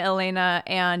 Maria Elena,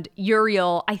 and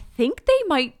Uriel, I think they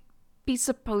might be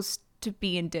supposed to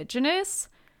be indigenous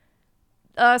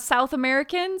South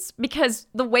Americans, because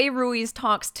the way Ruiz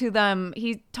talks to them,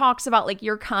 he talks about like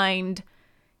your kind,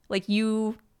 like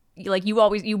you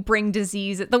bring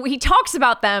disease. He talks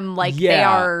about them like they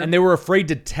are, and they were afraid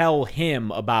to tell him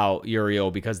about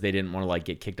Uriel because they didn't want to like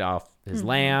get kicked off his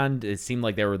land. It seemed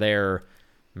like they were there,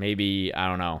 maybe, I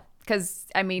don't know, because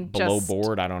I mean, below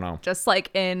board. I don't know. Just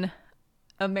like in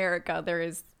America, there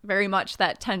is very much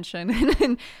that tension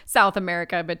in South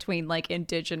America between like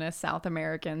indigenous South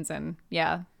Americans and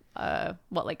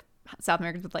like South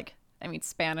Americans with like, I mean,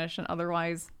 Spanish and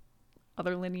otherwise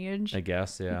other lineage. I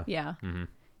guess, yeah. Yeah. Mm-hmm.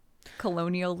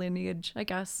 Colonial lineage, I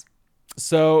guess.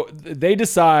 So they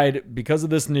decide, because of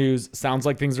this news, sounds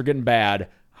like things are getting bad.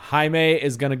 Jaime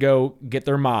is going to go get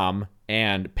their mom,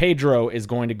 and Pedro is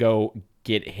going to go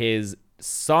get his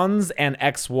sons and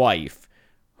ex-wife,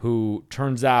 who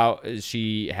turns out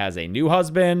she has a new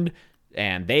husband,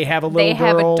 and they have a little girl. They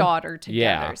have a daughter together.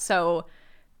 Yeah. So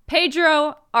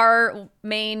Pedro, our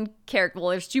main character, well,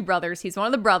 there's 2 brothers. He's one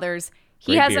of the brothers.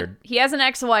 He has an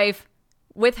ex-wife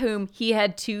with whom he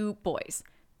had 2 boys.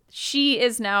 She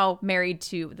is now married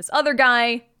to this other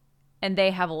guy, and they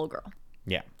have a little girl.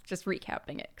 Yeah. Just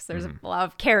recapping it, because there's a lot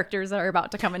of characters that are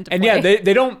about to come into play. And yeah,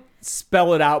 they don't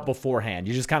spell it out beforehand.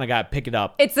 You just kind of got to pick it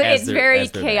up. It's very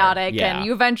chaotic, and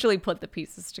you eventually put the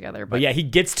pieces together. But yeah, he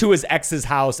gets to his ex's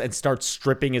house and starts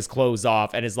stripping his clothes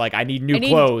off, and is like, I need new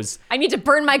clothes. I need to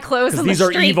burn my clothes on the street. These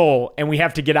are street. evil, and we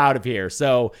have to get out of here.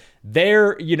 So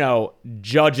they're,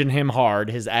 judging him hard,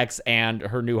 his ex and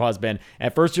her new husband.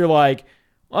 At first you're like,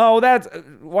 oh,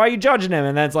 why are you judging him?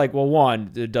 And then it's like, well,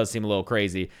 one, it does seem a little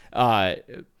crazy.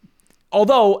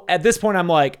 Although at this point I'm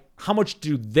like, how much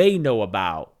do they know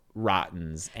about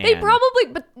Rottens? They probably,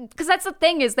 but because that's the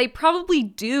thing, is they probably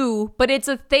do, but it's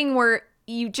a thing where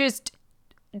you just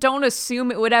don't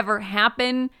assume it would ever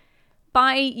happen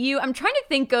by you. I'm trying to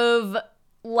think of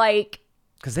like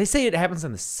Because they say it happens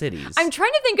in the cities. I'm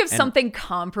trying to think of something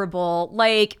comparable.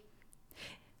 Like,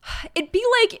 it'd be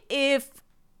like if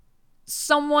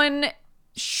someone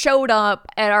showed up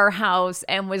at our house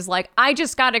and was like, I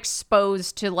just got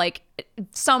exposed to like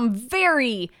some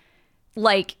very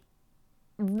like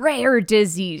rare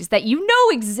disease that you know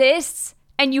exists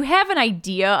and you have an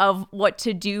idea of what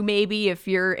to do maybe if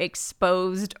you're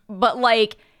exposed, but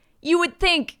like you would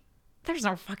think there's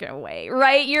no fucking way,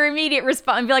 right? Your immediate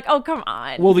response would be like, oh, come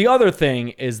on. Well, the other thing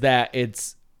is that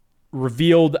it's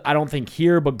revealed, I don't think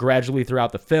here, but gradually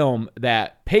throughout the film,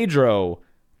 that Pedro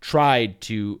tried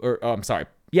to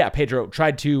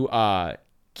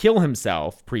kill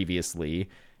himself previously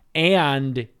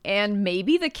and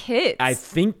maybe the kids. I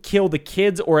think kill the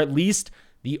kids, or at least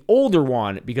the older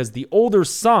one, because the older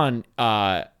son,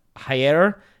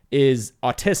 Jair, is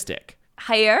autistic.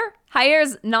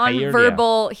 Jair's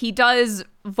nonverbal. Yeah. He does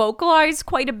vocalize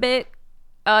quite a bit.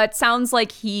 It sounds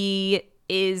like he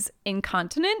is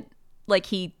incontinent, like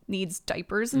he needs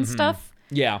diapers and stuff.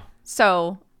 Yeah.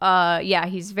 So, yeah,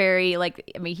 he's very like,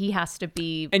 I mean, he has to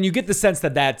be. And you get the sense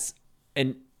that that's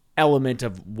an element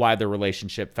of why the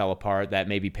relationship fell apart, that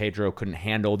maybe Pedro couldn't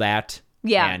handle that.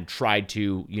 Yeah. And tried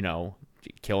to,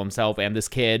 kill himself and this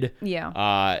kid.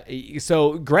 Yeah.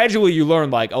 So gradually you learn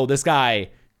like, oh, this guy.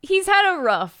 He's had a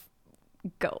rough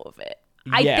go of it.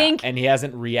 I think. And he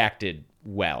hasn't reacted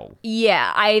well.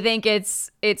 Yeah. I think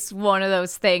it's one of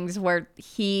those things where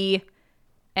he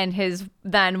and his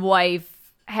then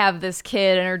wife have this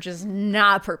kid and are just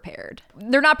not prepared.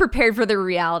 They're not prepared for the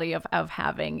reality of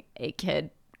having a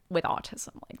kid with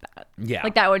autism like that. Yeah.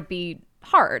 Like that would be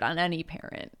hard on any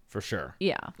parent. For sure.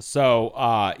 Yeah. So,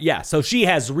 so she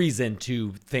has reason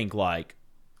to think like,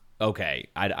 okay,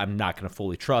 I'm not going to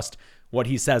fully trust what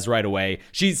he says right away.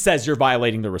 She says you're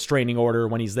violating the restraining order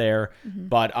when he's there. Mm-hmm.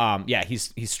 But,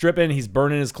 he's stripping, he's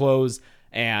burning his clothes,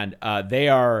 and they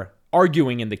are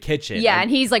arguing in the kitchen. Yeah, and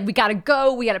he's like, we gotta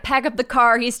go, we gotta pack up the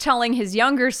car. He's telling his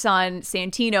younger son,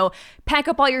 Santino, pack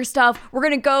up all your stuff, we're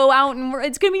gonna go out and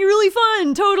it's gonna be really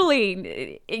fun,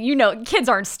 totally. Kids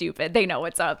aren't stupid, they know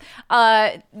what's up.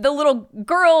 The little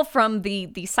girl from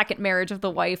the second marriage of the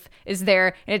wife is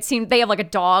there, and it seems they have like a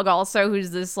dog also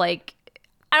who's this like,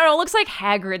 I don't know, it looks like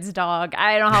Hagrid's dog.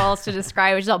 I don't know how else to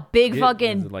describe it. It's just a big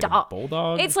fucking like dog. A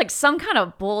bulldog? It's like some kind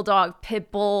of bulldog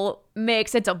pit bull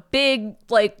mix. It's a big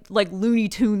like Looney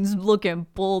Tunes looking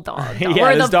bulldog.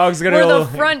 Yeah, this dog's gonna where the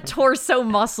front torso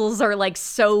muscles are like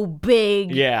so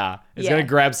big. Yeah. It's gonna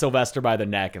grab Sylvester by the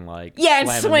neck and like and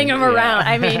swing him around.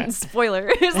 I mean,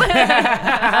 spoilers.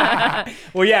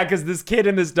 Well, yeah, because this kid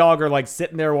and this dog are like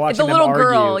sitting there watching the little them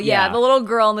girl. argue. Yeah, the little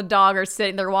girl and the dog are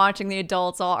sitting there watching the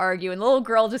adults all argue, and the little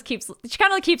girl just keeps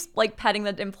like petting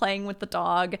and playing with the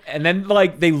dog. And then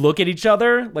like they look at each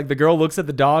other. Like the girl looks at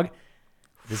the dog.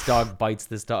 This dog bites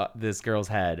this girl's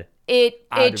head. It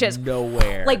just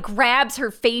nowhere like grabs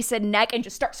her face and neck and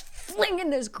just starts flinging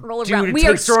this girl around. Dude, it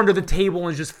takes her under the table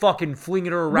and just fucking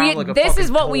flinging her around like a fucking This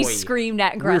is what toy. We screamed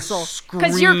at Gressel.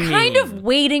 Because you're kind of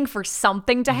waiting for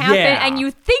something to happen, and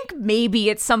you think maybe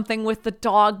it's something with the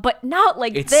dog, but not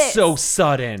like this. It's so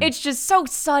sudden. It's just so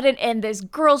sudden, and this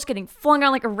girl's getting flung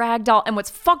around like a rag doll, and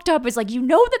what's fucked up is like,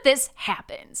 that this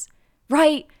happens,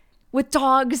 right? With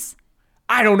dogs.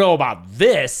 I don't know about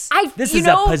this. This is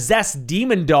a possessed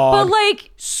demon dog, but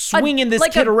like swinging this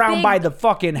kid around by the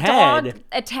fucking head, dog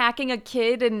attacking a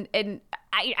kid, and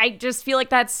I just feel like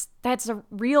that's a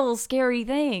real scary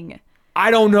thing. I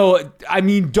don't know. I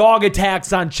mean, dog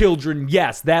attacks on children,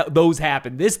 yes, those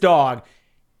happen. This dog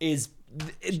is.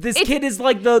 This kid is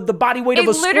like the body weight of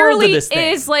a squirrel to this thing. It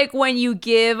literally is like when you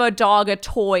give a dog a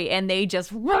toy and they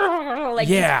just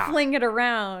fling it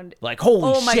around. Like,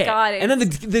 holy shit. Oh my God. And then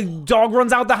the dog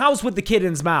runs out the house with the kid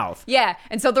in his mouth. Yeah.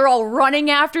 And so they're all running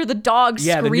after the dog,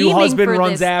 screaming the new husband for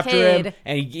runs this after kid. him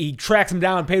and he tracks him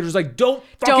down. And Pedro's like, don't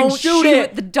fucking shoot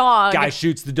it. The dog. Guy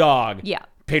shoots the dog. Yeah.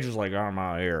 Pedro's like, I'm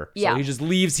out of here. Yeah. So he just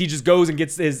leaves. He just goes and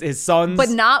gets his sons.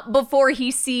 But not before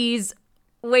he sees...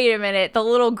 Wait a minute, the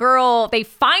little girl, they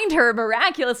find her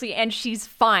miraculously and she's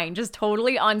fine, just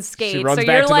totally unscathed. She runs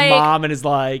back to the mom and is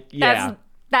like, yeah.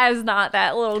 That is not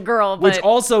that little girl. But... Which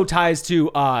also ties to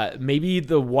maybe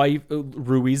the wife,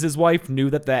 Ruiz's wife,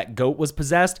 knew that goat was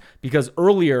possessed because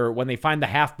earlier when they find the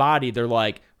half body, they're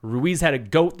like, Ruiz had a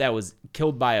goat that was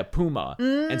killed by a puma.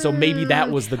 And so maybe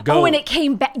that was the goat. Oh, and it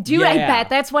came back. Dude, I bet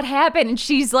that's what happened. And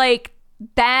she's like,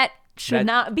 that should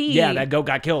not be. Yeah, that goat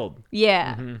got killed.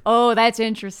 Yeah. Mm-hmm. Oh, that's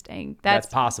interesting. That's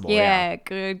possible. Yeah,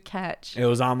 good catch. It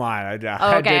was online. I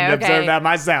didn't observe that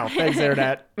myself. Thanks,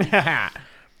 Internet.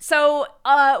 So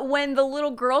when the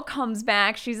little girl comes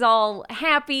back, she's all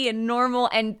happy and normal.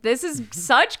 And this is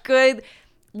such good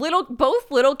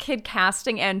both little kid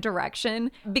casting and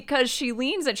direction, because she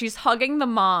leans and she's hugging the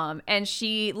mom and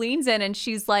she leans in and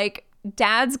she's like,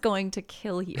 Dad's going to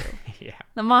kill you. Yeah.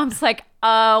 The mom's like,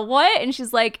 what? And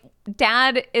she's like,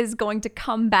 Dad is going to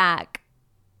come back.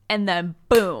 And then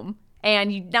boom.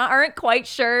 And you aren't quite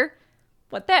sure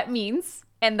what that means.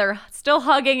 And they're still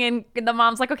hugging and the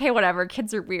mom's like, okay, whatever.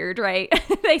 Kids are weird, right?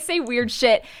 They say weird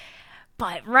shit.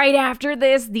 But right after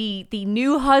this, the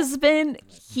new husband,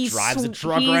 he drives a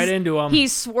truck right into him. He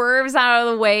swerves out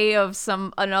of the way of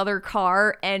another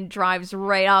car and drives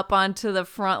right up onto the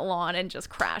front lawn and just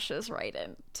crashes right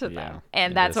into them.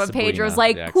 And that's when Pedro's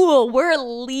like, cool, we're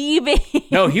leaving.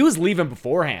 No, he was leaving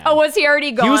beforehand. Oh, was he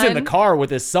already gone? He was in the car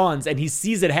with his sons, and he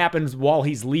sees it happen while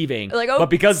he's leaving. Like, but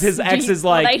because his ex is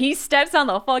like, he steps on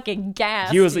the fucking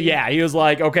gas. He was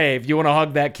like, okay, if you want to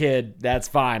hug that kid, that's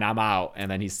fine. I'm out.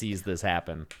 And then he sees this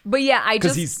happen. But yeah,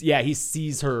 he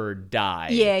sees her die.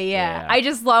 Yeah. I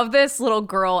just love this little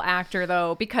girl actor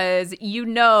though, because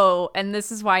and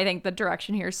this is why I think the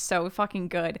direction here is so fucking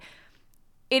good.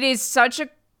 It is such a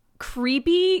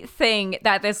creepy thing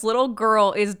that this little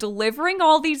girl is delivering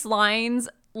all these lines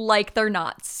like they're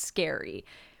not scary.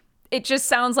 It just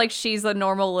sounds like she's a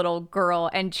normal little girl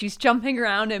and she's jumping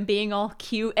around and being all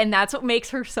cute, and that's what makes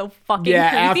her so fucking creepy.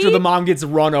 After the mom gets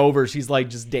run over, she's like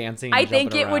just dancing and I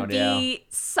think it around, would be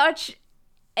such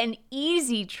an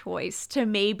easy choice to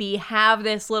maybe have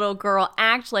this little girl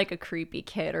act like a creepy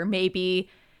kid, or maybe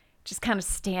just kind of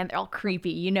stand there all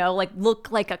creepy, like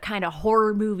look like a kind of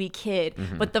horror movie kid.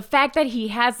 Mm-hmm. But the fact that he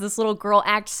has this little girl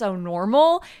act so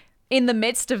normal in the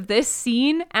midst of this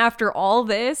scene after all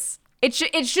this, it's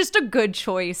just a good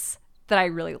choice that I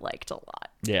really liked a lot.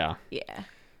 Yeah. Yeah.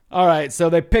 All right, so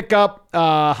they pick up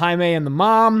Jaime and the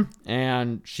mom,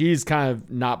 and she's kind of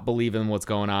not believing what's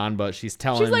going on, but she's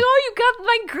like, oh, you got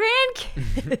my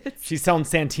grandkids. She's telling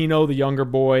Santino, the younger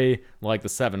boy, like the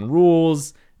 7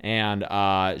 rules, and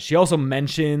she also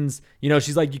mentions,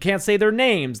 she's like, you can't say their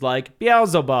names, like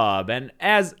Beelzebub and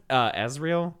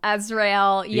Azrael.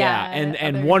 Azrael, yeah.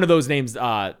 And one of those names,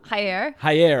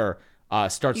 Jair.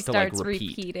 Starts to like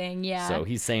repeating, yeah. So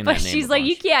he's saying but that name. She's like,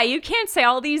 you can't say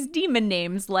all these demon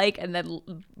names, and then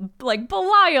like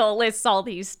Belial lists all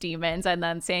these demons, and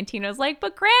then Santino's like,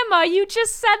 but Grandma, you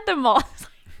just said them all.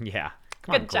 Yeah.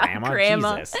 Come on, Good job, Grandma.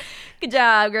 Grandma. Jesus. Good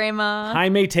job, Grandma.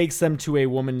 Jaime takes them to a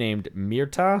woman named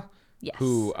Mirta, yes.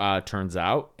 who turns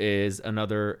out is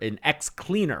an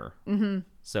ex-cleaner. Mm-hmm.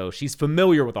 So she's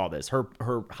familiar with all this. Her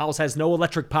house has no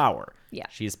electric power. Yeah.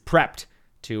 She's prepped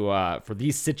for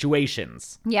these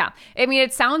situations. Yeah. I mean,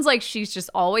 it sounds like she's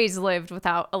just always lived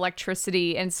without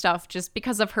electricity and stuff just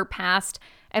because of her past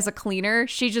as a cleaner.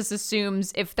 She just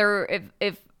assumes if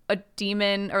a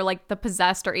demon or like the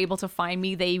possessed are able to find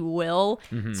me, they will.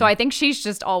 Mm-hmm. So I think she's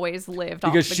just always lived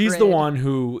because off the she's grid. the one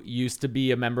who used to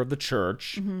be a member of the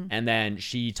church. Mm-hmm. And then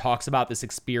she talks about this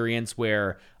experience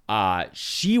where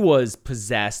she was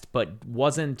possessed but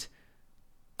wasn't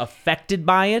affected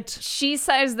by it. She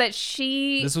says that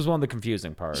this was one of the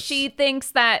confusing parts. She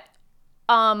thinks that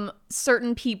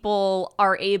certain people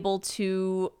are able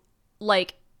to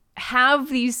like have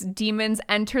these demons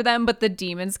enter them, but the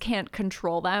demons can't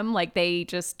control them. Like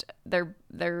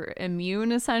they're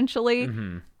immune essentially.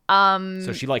 Mm-hmm.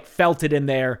 So she like felt it in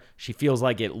there. She feels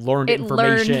like it learned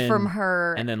information from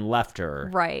her and then left her.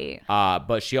 Right.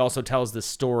 But she also tells this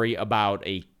story about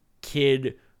a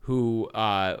kid who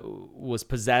was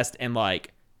possessed and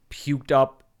like puked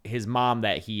up his mom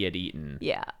that he had eaten.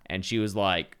 Yeah. And she was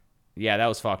like, yeah, that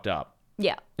was fucked up.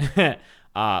 Yeah.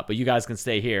 But you guys can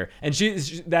stay here. And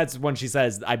that's when she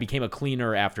says, I became a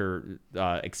cleaner after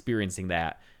experiencing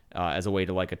that as a way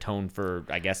to like atone for,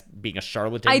 I guess, being a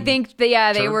charlatan. I think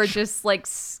they were just like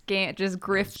just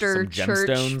grifter some church.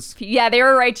 Gemstones. Yeah, they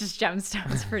were righteous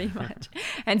gemstones pretty much.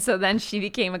 And so then she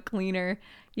became a cleaner.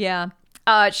 Yeah.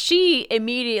 She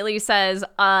immediately says,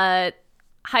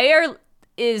 Jair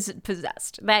is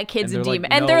possessed. That kid's a demon.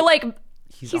 Like, and no, they're like,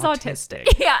 he's autistic.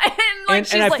 autistic. Yeah.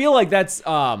 And I feel like that's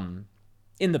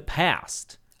in the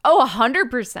past. Oh,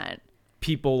 100%.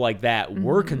 People like that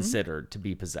were considered to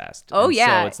be possessed. Oh, and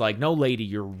yeah. So it's like, no, lady,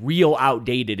 you're real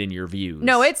outdated in your views.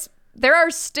 No, there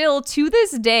are still, to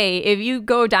this day, if you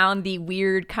go down the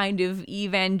weird kind of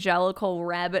evangelical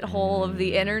rabbit hole of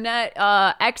the internet,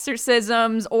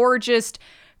 exorcisms or just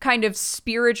kind of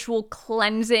spiritual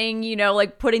cleansing,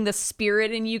 like putting the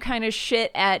spirit in you kind of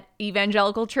shit at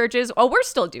evangelical churches. Oh, we're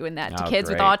still doing that to kids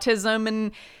with autism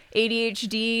and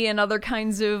ADHD and other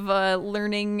kinds of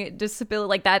learning disability.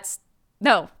 Like that's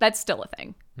still a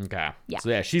thing. Okay. Yeah. So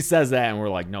yeah, she says that and we're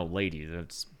like, no, lady,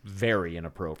 that's very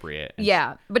inappropriate. And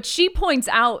yeah. But she points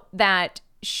out that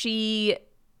she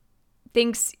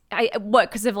thinks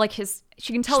because of like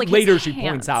she can tell like later his she hands.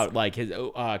 points out like his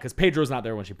because Pedro's not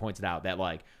there when she points it out that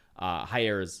like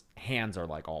Jaire's hands are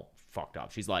like all fucked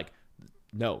up. She's like,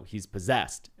 no, he's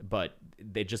possessed, but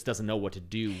they just doesn't know what to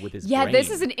do with his brain. This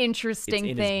is an interesting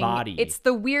it's in thing. His body. It's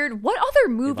the weird. What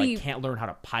other movie? Like, can't learn how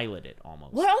to pilot it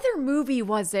almost. What other movie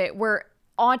was it where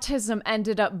autism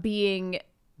ended up being?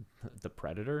 The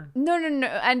Predator? No.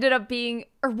 Ended up being,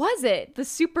 or was it the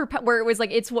super where it was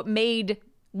like it's what made?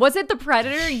 Was it The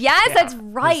Predator? Yes, yeah, that's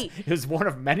right. It was one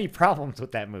of many problems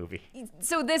with that movie.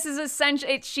 So this is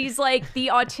essentially she's like the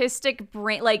autistic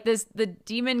brain. Like the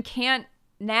demon can't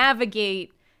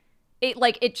navigate it,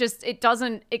 like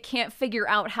it can't figure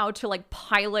out how to like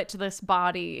pilot this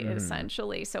body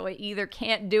essentially, so it either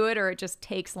can't do it or it just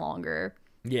takes longer.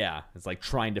 It's like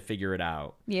trying to figure it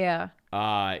out.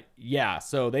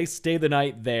 So they stay the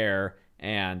night there,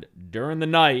 and during the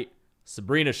night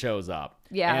Sabrina shows up,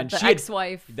 and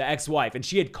the ex-wife, and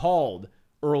she had called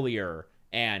earlier.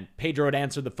 And Pedro had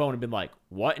answered the phone and been like,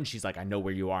 what? And she's like, I know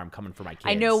where you are. I'm coming for my kids.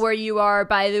 I know where you are,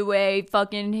 by the way.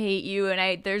 Fucking hate you.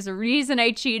 And there's a reason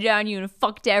I cheated on you and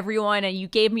fucked everyone. And you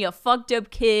gave me a fucked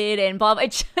up kid and blah, blah.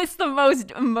 It's just the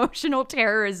most emotional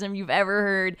terrorism you've ever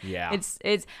heard. Yeah.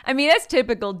 I mean, that's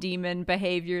typical demon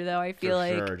behavior, though. I feel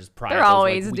like just they're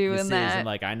always doing that. And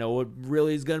like, I know what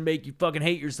really is going to make you fucking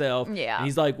hate yourself. Yeah. And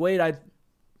he's like, wait, I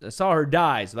saw her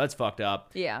die. So that's fucked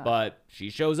up. Yeah. But she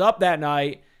shows up that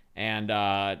night. And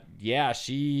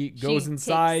she goes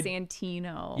inside.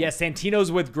 Santino. Yeah, Santino's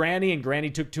with Granny, and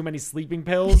Granny took too many sleeping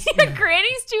pills.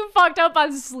 Granny's too fucked up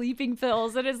on sleeping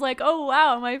pills, and it's like, oh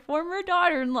wow, my former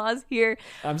daughter-in-law's here.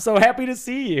 I'm so happy to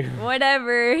see you.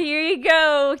 Whatever, here you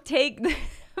go. Take the.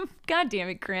 God damn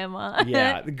it, Grandma.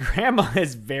 Yeah, the grandma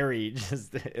is very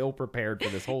just ill prepared for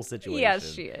this whole situation. Yes,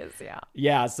 she is. Yeah.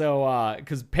 Yeah. So,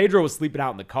 because Pedro was sleeping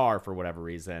out in the car for whatever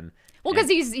reason. Well, because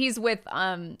he's with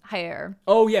Jair.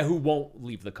 Oh yeah, who won't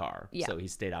leave the car? Yeah. So he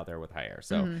stayed out there with Jair.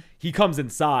 So he comes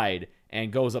inside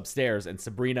and goes upstairs, and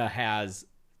Sabrina has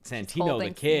Santino,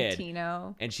 the kid,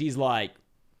 and she's like,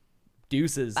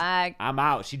 "Deuces, Bye. I'm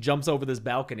out." She jumps over this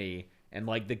balcony. And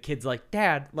like the kid's like,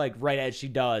 Dad, like right as she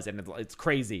does, and it's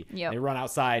crazy. Yep. They run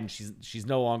outside and she's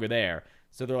no longer there.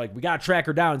 So they're like, we gotta track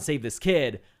her down and save this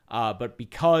kid. But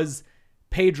because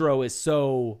Pedro is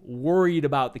so worried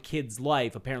about the kid's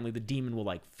life, apparently the demon will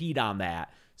like feed on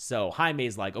that. So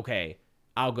Jaime's like, okay,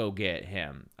 I'll go get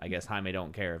him. I guess Jaime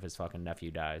don't care if his fucking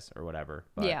nephew dies or whatever.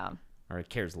 But, yeah. Or it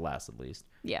cares less at least.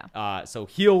 Yeah. So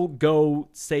he'll go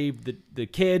save the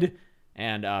kid,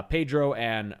 and Pedro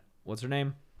and what's her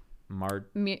name?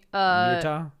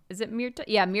 Mirta? Is it Mirta?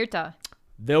 Yeah, Mirta.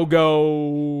 They'll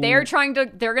go. They're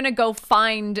gonna go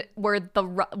find where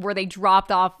they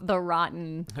dropped off the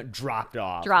rotten.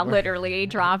 Literally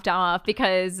dropped off,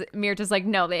 because Mirta's like,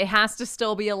 no, it has to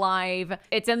still be alive.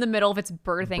 It's in the middle of its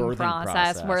birthing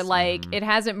process where like it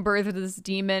hasn't birthed this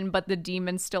demon, but the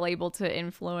demon's still able to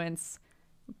influence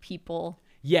people.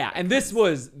 Yeah, and this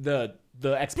was the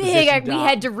exposition. We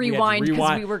had to rewind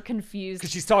because we were confused.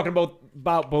 Because she's talking about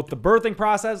both the birthing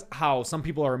process, how some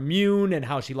people are immune, and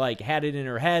how she like had it in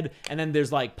her head, and then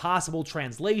there's like possible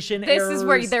translation errors. This is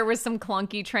where there was some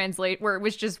clunky where it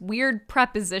was just weird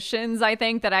prepositions, I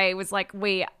think, that I was like,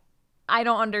 wait, I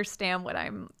don't understand what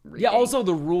I'm reading. Yeah, also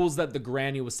the rules that the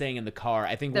granny was saying in the car.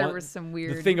 I think there was some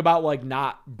weird. The thing about like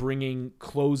not bringing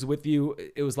clothes with you,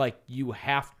 it was like you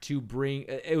have to bring.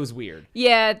 It was weird.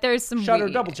 Yeah, there's some. Shutter,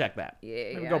 double check that.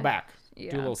 Yeah. Maybe go back.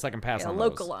 Yeah. Do a little second pass on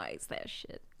localize that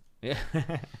shit. Yeah.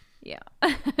 Yeah.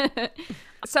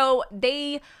 So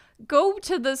they go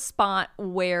to the spot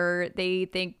where they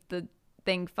think the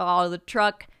thing fell out of the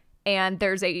truck. And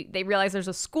they realize there's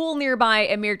a school nearby,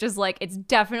 and Mirta's like, it's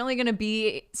definitely going to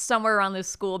be somewhere around this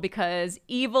school because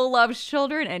evil loves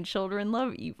children and children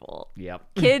love evil.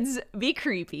 Yep. Kids be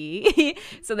creepy.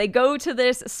 So they go to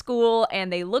this school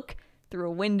and they look through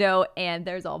a window, and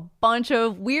there's a bunch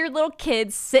of weird little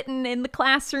kids sitting in the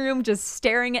classroom just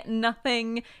staring at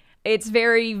nothing. It's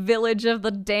very Village of the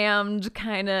Damned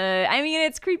kind of. I mean,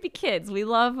 it's creepy kids. We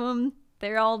love them.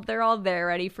 They're all there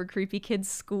ready for creepy kids'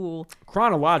 school.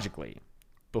 Chronologically,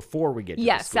 before we get to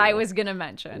yes, the school, I was gonna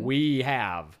mention we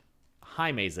have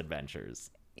Jaime's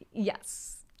adventures.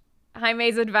 Yes,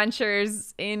 Jaime's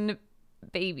adventures in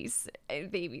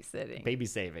babysitting,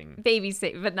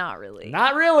 but not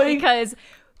really, because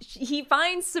he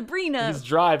finds Sabrina. He's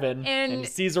driving and he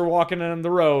sees her walking on the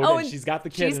road, and she's got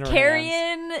the kid in her hands. She's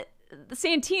carrying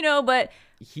Santino, but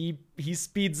he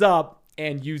speeds up.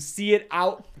 And you see it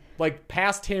out, like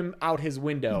past him out his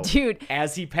window, dude,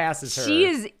 as he passes her. She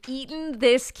is eating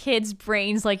this kid's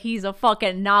brains like he's a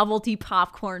fucking novelty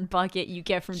popcorn bucket you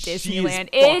get from Disneyland.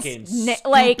 It's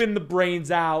scooping the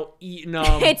brains out, eating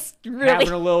them. It's really having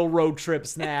a little road trip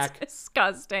snack. It's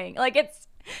disgusting. Like it's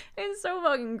so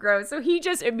fucking gross. So he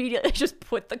just immediately just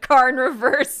put the car in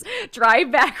reverse,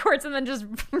 drive backwards, and then just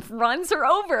runs her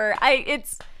over.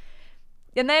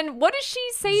 And then what does she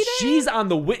say to She's him? on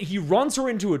the he runs her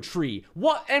into a tree.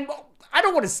 What? And I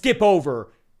don't want to skip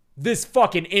over this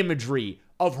fucking imagery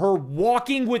of her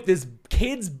walking with this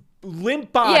kid's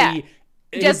limp body.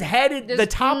 Yeah. His head, the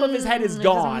top of his head is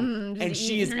gone, and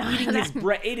she is eating his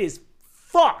brain. It is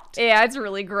fucked. Yeah, it's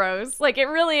really gross. Like, it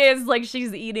really is like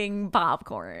she's eating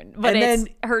popcorn, but and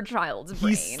it's her child's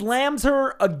brain. He slams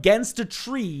her against a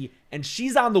tree, and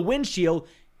she's on the windshield,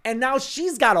 and now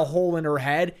she's got a hole in her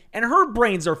head, and her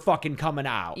brains are fucking coming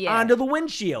out onto the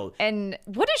windshield. And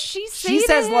what does she say? She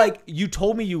says, him? like, you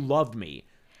told me you loved me.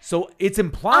 So it's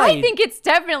implied. I think it's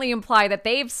definitely implied that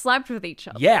they've slept with each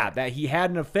other. Yeah, that he had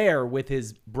an affair with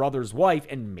his brother's wife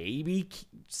and maybe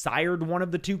sired one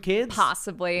of the two kids.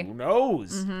 Possibly. Who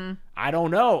knows? Mm-hmm. I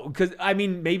don't know. Because, I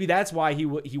mean, maybe that's why he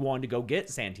wanted to go get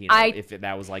Santino if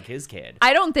that was like his kid.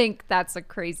 I don't think that's a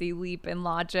crazy leap in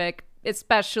logic.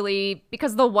 Especially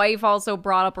because the wife also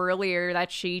brought up earlier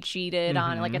that she cheated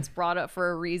on, like, it's brought up for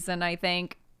a reason, I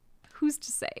think. Who's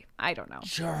to say? I don't know.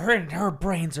 Sure, her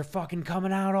brains are fucking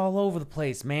coming out all over the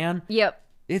place, man. Yep.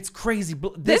 It's crazy.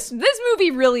 This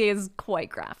movie really is quite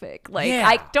graphic. Like, yeah.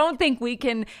 I don't think we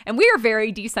can, and we are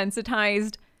very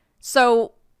desensitized,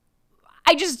 so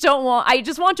I just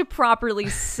want to properly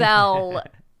sell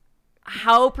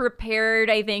how prepared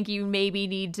I think you maybe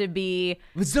need to be.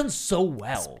 It's done so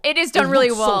well. It is done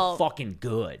really well. So fucking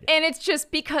good. And it's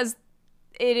just because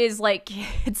it is like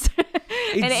kids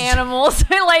and animals.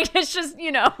 Like, it's just,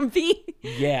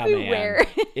 beware.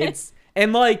 It's,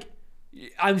 and like,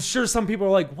 I'm sure some people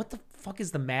are like, what the fuck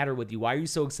is the matter with you? Why are you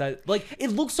so excited? Like,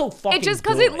 it looks so fucking It's just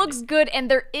because it looks good, and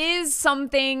there is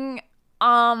something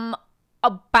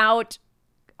about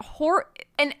horror.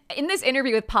 And in this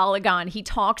interview with Polygon, he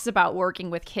talks about working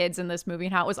with kids in this movie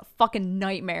and how it was a fucking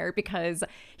nightmare because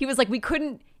he was like, we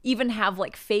couldn't even have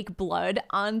like fake blood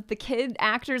on the kid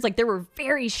actors. Like, there were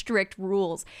very strict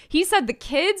rules. He said the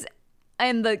kids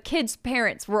and the kids'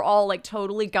 parents were all like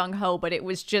totally gung-ho, but it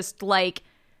was just like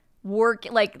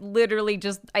literally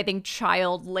just, I think,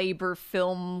 child labor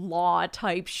film law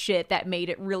type shit that made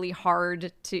it really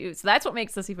hard to. So that's what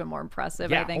makes this even more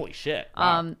impressive, I think. Holy shit.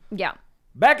 Wow. Yeah.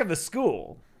 Back at the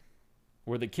school,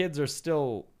 where the kids are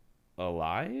still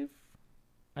alive,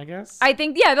 I guess. I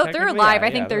think, they're alive.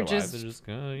 I think they're alive. just They're just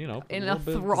in a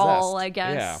thrall, I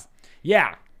guess.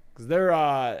 Yeah. Because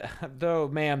they're, though,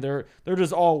 man, they're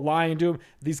just all lying to him.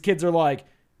 These kids are like,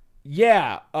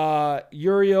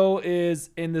 Uriel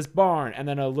is in this barn. And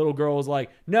then a little girl is like,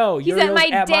 no, he's Uriel's at my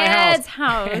dad's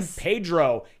house. house. And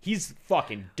Pedro, he's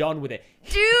fucking done with it.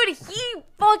 Dude, he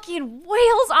fucking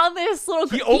wails on this little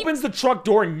girl. He opens the truck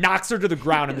door and knocks her to the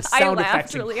ground, and the sound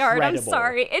effects really incredible. hard. I'm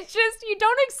sorry. It's just, you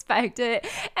don't expect it.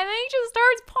 And then he just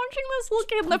starts punching this little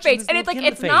kid in the face. And it's like,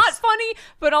 it's not funny,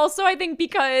 but also I think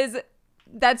because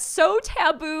that's so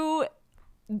taboo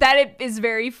that it is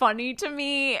very funny to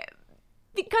me.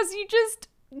 Because you just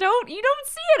don't see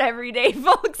it every day,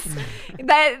 folks.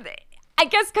 I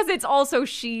guess because it's also,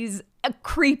 she's a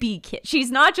creepy kid.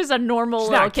 She's not just a normal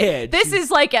little kid. This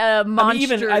is like a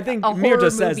monster. I think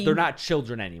Mirta says they're not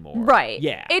children anymore. Right.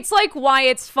 Yeah. It's like why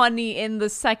it's funny in the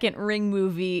second Ring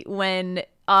movie when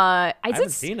I haven't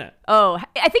seen it. Oh,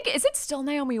 I think, is it still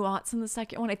Naomi Watts in the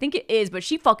second one? I think it is, but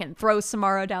she fucking throws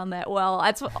Samara down that well.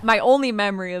 That's my only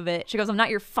memory of it. She goes, I'm not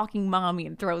your fucking mommy,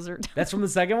 and throws her down. That's from the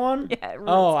second one? Yeah.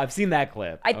 Oh, I've seen that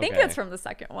clip. I think that's from the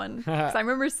second one. Because I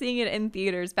remember seeing it in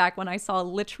theaters back when I saw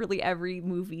literally every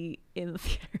movie in the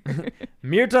theater.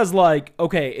 Mirta's like,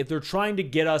 okay, if they're trying to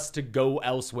get us to go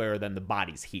elsewhere, then the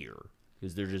body's here.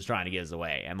 Because they're just trying to get us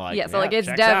away. And like, so like, it's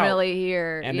definitely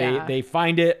here. And they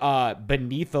find it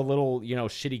beneath a little,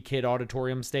 shitty kid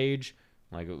auditorium stage.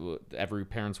 Like every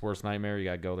parent's worst nightmare, you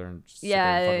gotta go there and sit there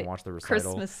and fucking watch the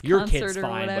recital. Christmas Your concert kid's or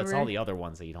fine, whatever. but it's all the other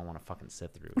ones that you don't want to fucking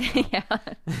sit through.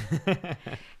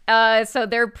 So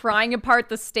they're prying apart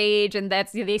the stage, and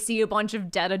they see a bunch of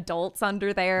dead adults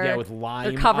under there. Yeah, with lime.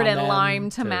 They're covered on in them lime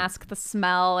to mask the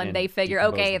smell, and they figure,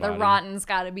 okay, the rotten's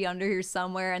got to be under here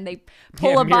somewhere, and they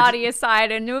pull a body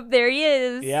aside, and oop, there he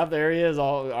is. Yeah, there he is.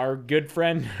 Our good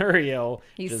friend Uriel.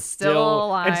 He's still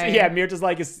alive. And Mirta's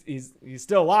like, he's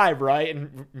still alive, right?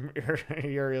 And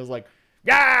Uriel's like,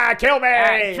 Yeah, kill me!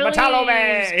 Matalo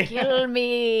me! Kill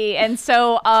me. And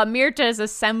so Mirta is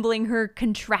assembling her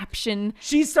contraption.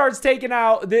 She starts taking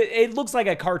out, it looks like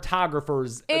a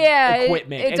cartographer's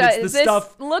equipment. It and does. it's the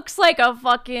stuff. Looks like a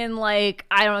fucking, like,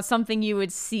 I don't know, something you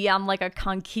would see on like a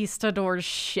conquistador's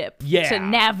ship to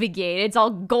navigate. It's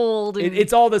all gold. And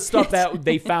it's all the stuff that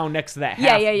they found next to that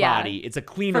half body. It's a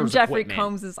cleaner's from Jeffrey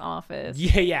equipment. Combs' office.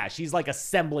 Yeah. She's like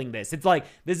assembling this. It's like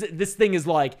this thing is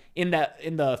like in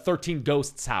the 13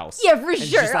 Ghosts house. Yeah, for and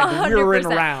sure. Just like 100%.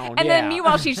 around. And then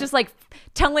meanwhile, she's just like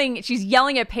she's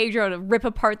yelling at Pedro to rip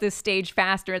apart this stage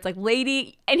faster. It's like,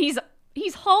 lady, and he's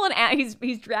hauling out,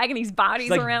 he's dragging these bodies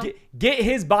like, around. Get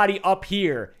his body up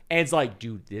here, and it's like,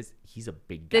 dude, he's a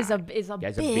big guy. Is a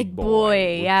big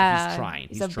boy. Yeah, he's trying.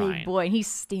 He's a big boy, and he's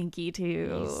stinky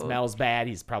too. He smells bad.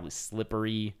 He's probably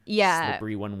slippery. Yeah,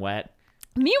 slippery when wet.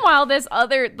 Meanwhile, there's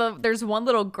one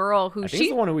little girl who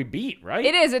she's the one who we beat, right?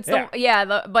 It is. It's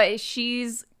but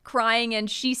she's crying, and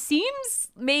she seems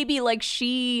maybe like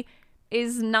she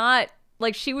is not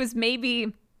like she was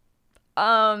maybe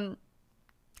I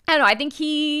don't know. I think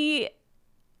he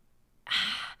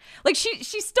like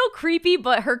she's still creepy,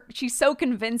 but she's so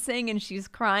convincing, and she's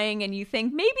crying, and you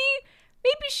think maybe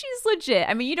she's legit.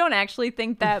 I mean, you don't actually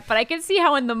think that, but I can see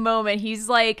how in the moment he's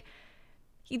like.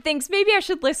 He thinks maybe I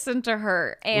should listen to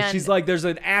her, and she's like, "There's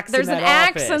an axe. There's in an that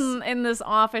axe office. in this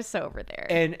office over there."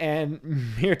 And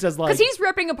Mirta's like, because he's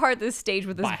ripping apart this stage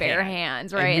with his bare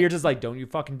hands, right? And Mirta's like, "Don't you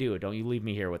fucking do it? Don't you leave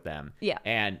me here with them?" Yeah.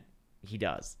 And he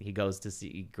does. He goes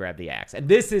to grab the axe, and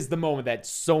this is the moment that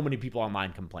so many people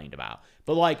online complained about.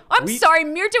 But like, I'm sorry,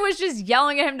 Mirta was just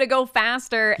yelling at him to go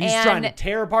faster. He's and trying to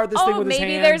tear apart this thing with his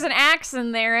hand. Maybe there's an axe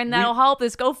in there, and that'll help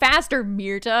us go faster,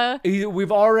 Mirta.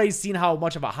 We've already seen how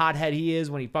much of a hothead he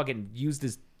is when he fucking used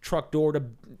his truck door to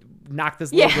knock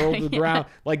this little girl to the ground.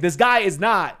 Like, this guy is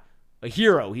not a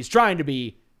hero. He's trying to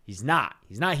be. He's not.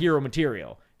 He's not hero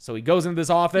material. So he goes into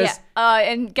this office. Yeah.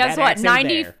 And guess what?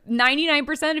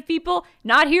 99% of people,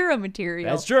 not hero material.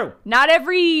 That's true. Not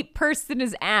every person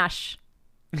is Ash.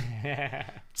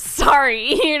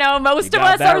 Sorry, most of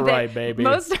us are right, baby.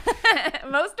 Most of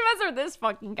us are this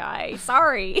fucking guy.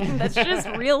 Sorry, that's just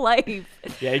real life.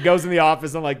 Yeah, he goes in the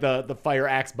office and like the fire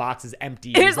axe box is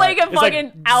empty. It's like a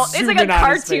fucking it's like a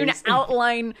cartoon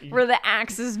outline where the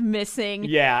axe is missing.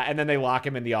 Yeah, and then they lock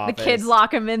him in the office. The kids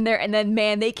lock him in there, and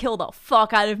then they kill the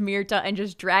fuck out of Mirta and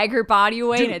just drag her body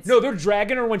away. Dude, no, they're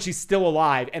dragging her when she's still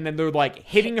alive, and then they're like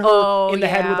hitting her in the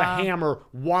head with a hammer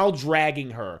while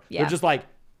dragging her. Yeah. They're just like,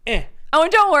 eh. Oh,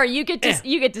 and don't worry, you get to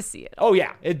see it. Oh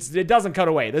yeah, it doesn't cut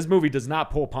away. This movie does not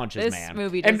pull punches, man. This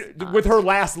movie does and with her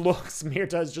last looks,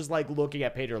 Mirta is just like looking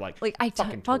at Pedro like I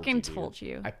fucking told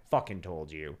you. I fucking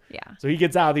told you. Yeah. So he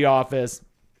gets out of the office,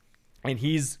 and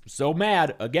he's so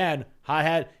mad again.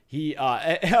 Hothead. He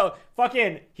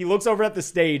he looks over at the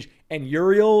stage, and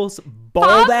Uriel's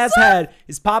bald ass head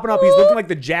is popping up. He's looking like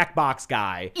the Jackbox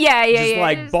guy. Yeah. Just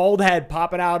like bald head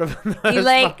popping out of the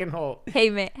fucking hole. Hey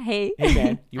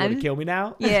man, you want to kill me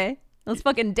now? Yeah. Let's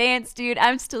fucking dance, dude.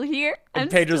 I'm still here. And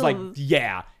Pedro's like,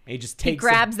 yeah. And he just takes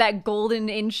grabs that golden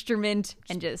instrument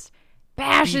and just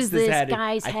bashes this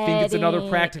guy's head. I think it's another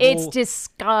practical. It's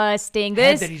disgusting.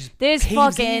 This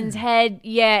fucking head,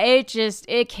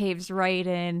 it caves right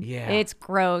in. Yeah. It's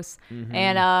gross. Mm-hmm.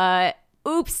 And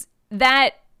oops,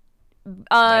 that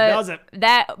does it.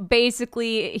 That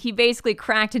basically he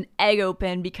cracked an egg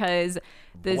open because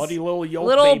this bloody little yolk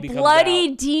little baby bloody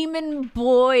demon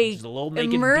boy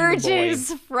emerges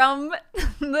demon boy. From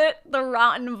the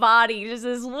rotten body. Just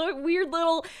this weird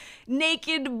little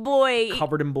naked boy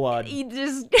covered in blood. He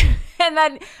just and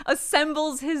then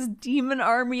assembles his demon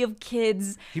army of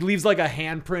kids. He leaves like a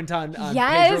handprint on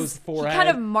Pedro's forehead. He kind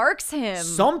of marks him.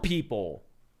 Some people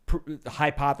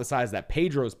hypothesize that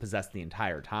Pedro's possessed the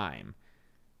entire time.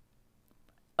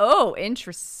 Oh,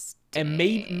 interesting. And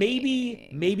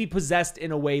maybe possessed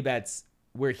in a way that's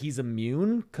where he's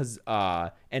immune,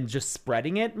 and just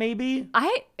spreading it. Maybe.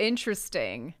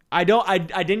 Interesting. I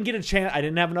didn't get a chance. I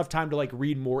didn't have enough time to like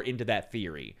read more into that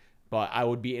theory, but I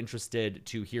would be interested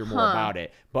to hear more about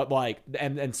it. But like,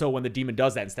 and so when the demon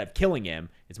does that, instead of killing him,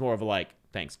 it's more of a like,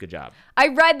 thanks, good job. I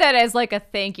read that as like a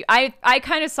thank you. I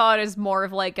kind of saw it as more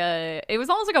of like it was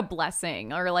almost like a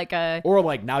blessing or like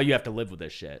now you have to live with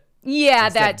this shit. Yeah,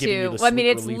 that too. I mean,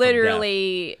 it's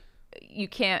literally you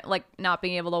can't like not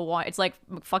being able to watch. It's like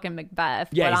fucking Macbeth.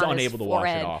 Yeah, he's unable to wash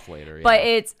it off later. Yeah.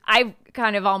 But I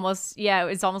kind of almost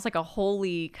it's almost like a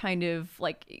holy kind of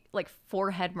like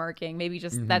forehead marking. Maybe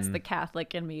just that's the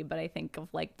Catholic in me, but I think of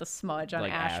like the smudge on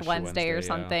like Ash Wednesday or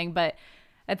something. Yeah. But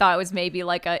I thought it was maybe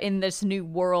like in this new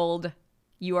world,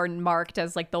 you are marked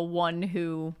as like the one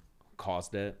who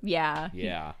caused it. Yeah.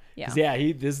 Yeah. Yeah.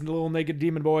 'Cause, this little naked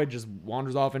demon boy just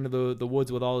wanders off into the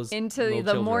woods with all his into little the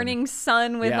children. morning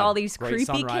sun with all these great creepy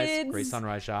sunrise, kids. Great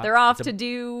sunrise shot. They're off to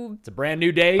do. It's a brand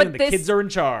new day, But and the this- kids are in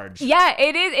charge. Yeah,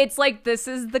 it is. It's like this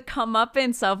is the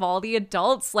comeuppance of all the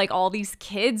adults, like all these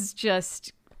kids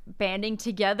just banding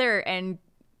together and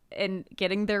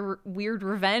getting their weird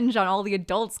revenge on all the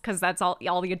adults because that's all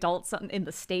the adults in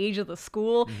the stage of the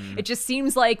school. It just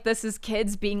seems like this is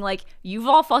kids being like, you've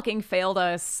all fucking failed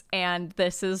us and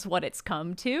this is what it's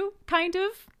come to, kind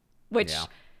of, which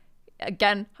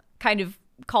again kind of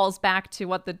calls back to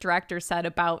what the director said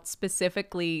about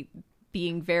specifically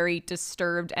being very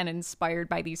disturbed and inspired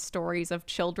by these stories of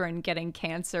children getting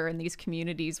cancer in these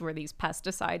communities where these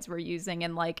pesticides were using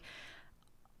and like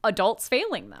adults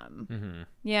failing them.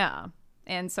 Yeah.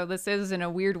 And so this is in a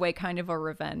weird way kind of a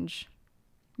revenge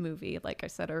movie, like I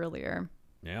said earlier.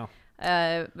 Yeah.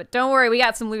 But don't worry, we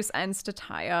got some loose ends to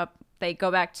tie up. They go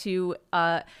back to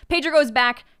Pedro goes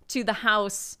back to the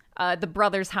house, the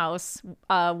brother's house,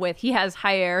 with he has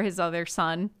Jair, his other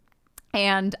son.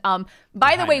 And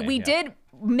by the way, we did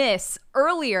miss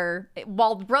earlier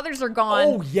while the brothers are gone.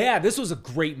 Oh yeah, this was a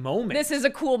great moment. This is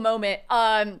a cool moment.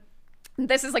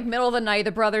 This is like middle of the night.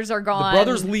 The brothers are gone. The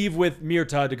brothers leave with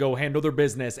Mirta to go handle their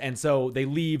business, and so they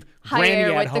leave Granny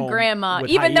Jair at with home the grandma.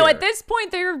 with Even though Jair. at this point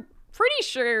they're pretty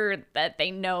sure that they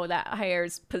know that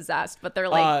Jair's possessed, but they're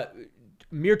like,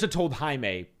 Mirta told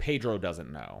Jaime, Pedro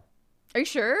doesn't know. "Are you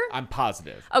sure?" I'm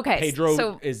positive. Okay, Pedro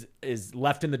so- is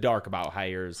left in the dark about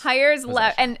Jair's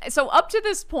left, and so up to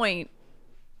this point,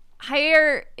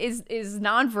 Jair is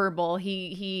nonverbal.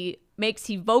 He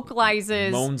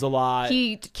vocalizes, moans a lot.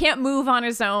 He can't move on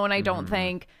his own, I don't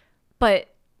think. But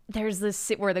there's this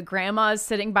sit where the grandma is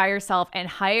sitting by herself, and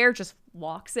Jair just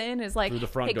walks in, is like, through the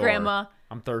front "Hey, door. grandma,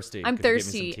 I'm thirsty. I'm Could you give me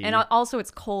some thirsty," tea?" and also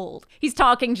it's cold. He's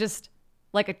talking just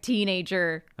like a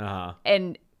teenager,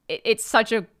 and it's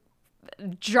such a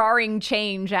jarring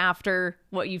change after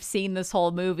what you've seen this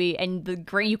whole movie, and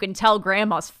you can tell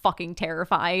grandma's fucking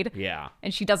terrified. Yeah.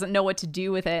 And she doesn't know what to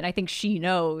do with it, and I think she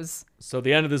knows. So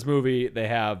the end of this movie, they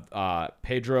have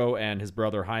Pedro and his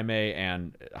brother Jaime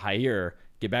and Jair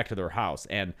get back to their house,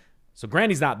 and so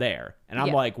Granny's not there, and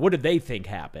I'm like, what did they think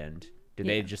happened? Did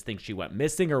they just think she went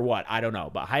missing or what? I don't know.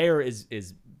 But Jair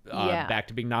is back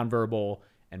to being nonverbal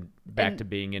and back to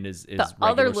being in his The regular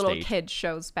other little state. kid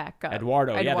shows back up.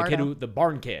 Eduardo, yeah, the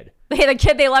barn kid. The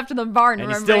kid they left in the barn. And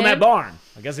remember he's still in him? that barn.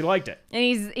 I guess he liked it.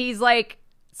 And he's like,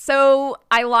 so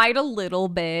I lied a little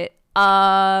bit.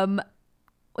 I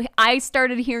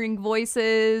started hearing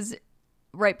voices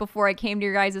right before I came to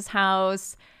your guys'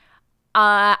 house.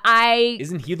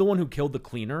 Isn't he the one who killed the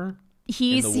cleaner?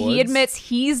 He admits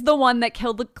he's the one that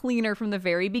killed the cleaner from the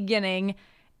very beginning,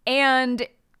 and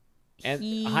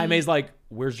Jaime's like,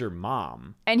 "Where's your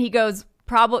mom?" And he goes,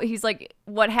 "Probably." He's like,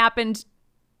 "What happened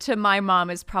to my mom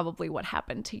is probably what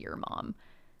happened to your mom."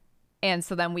 And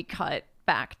so then we cut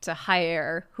back to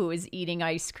Jair, who is eating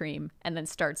ice cream and then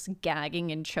starts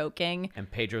gagging and choking. And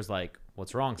Pedro's like,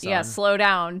 "What's wrong, son?" Yeah, slow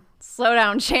down,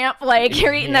 champ. Like,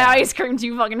 you're eating that ice cream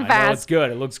too fucking fast. I know it's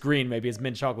good. It looks green. Maybe it's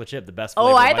mint chocolate chip, the best flavor.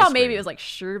 Oh, of I ice thought maybe cream. it was like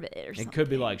sherbet or something. It could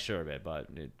be like sherbet, but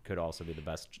it could also be the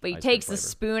best. But he ice cream takes the flavor.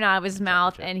 spoon out of his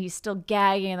mouth and he's still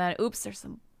gagging. And then, oops, there's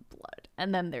some blood.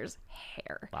 And then there's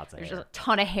hair. Lots of there's hair. just a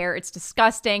ton of hair. It's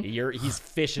disgusting. He's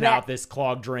fishing out this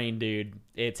clogged drain, dude.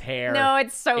 It's hair. No,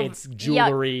 it's so. It's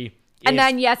jewelry. And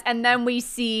then we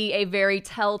see a very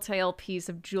telltale piece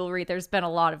of jewelry. There's been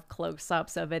a lot of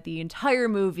close-ups of it the entire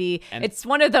movie. And it's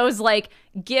one of those like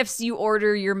gifts you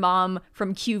order your mom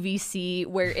from QVC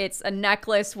where it's a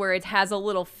necklace where it has a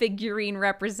little figurine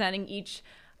representing each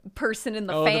person in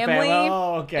the family.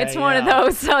 Oh, okay. It's one of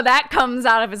those. So that comes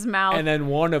out of his mouth. And then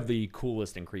one of the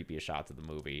coolest and creepiest shots of the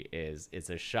movie is it's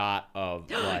a shot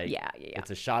of like it's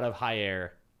a shot of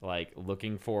Jair like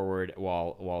looking forward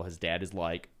while his dad is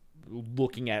like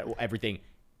looking at everything,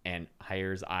 and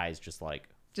Jair's eyes just like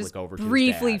flick over to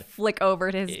briefly his dad. flick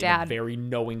over to his In dad a very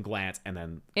knowing glance, and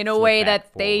then in a flick way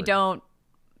back that they forward. don't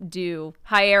do.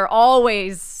 Jair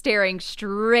always staring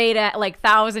straight at, like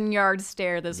 1,000-yard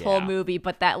stare this whole movie,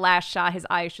 but that last shot, his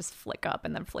eyes just flick up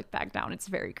and then flick back down. It's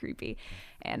very creepy.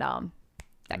 And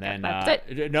that's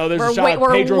it. No, there's We're a shot we're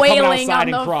of Pedro coming wailing outside on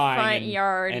and the crying, front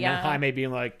yard, and yeah. then Jaime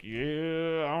being like,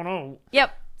 "Yeah, I don't know."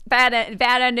 Yep. Bad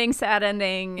ending, sad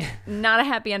ending. Not a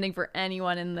happy ending for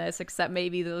anyone in this, except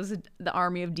maybe the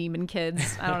army of demon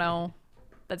kids. I don't know.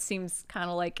 That seems kind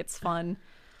of like it's fun.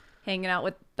 Hanging out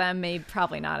with them, maybe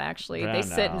probably not actually. They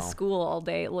sit in school all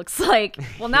day, it looks like.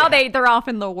 Well, now they're off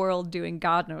in the world doing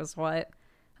God knows what.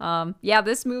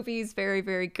 This movie is very,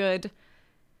 very good.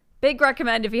 Big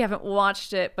recommend if you haven't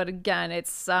watched it, but again,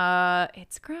 it's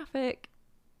graphic,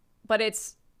 but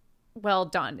it's well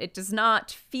done. It does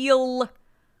not feel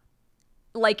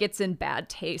like it's in bad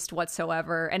taste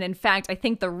whatsoever. And in fact, I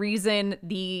think the reason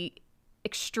the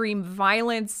extreme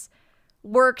violence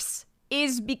works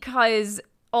is because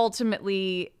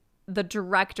ultimately the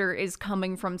director is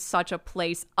coming from such a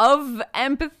place of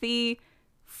empathy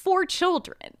for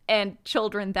children, and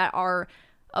children that are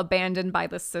abandoned by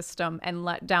the system and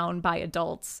let down by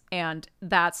adults. And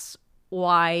that's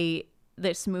why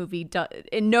this movie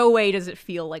in no way does it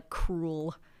feel like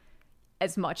cruel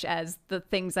as much as the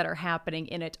things that are happening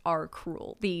in it are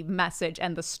cruel. The message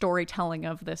and the storytelling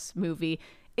of this movie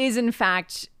is in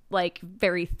fact like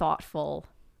very thoughtful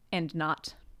and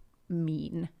not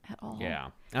mean at all. Yeah.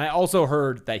 And I also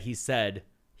heard that he said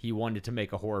he wanted to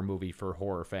make a horror movie for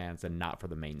horror fans and not for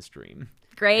the mainstream.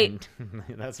 Great. And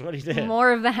that's what he did.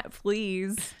 More of that,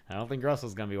 please. I don't think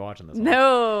Russell's going to be watching this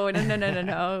No.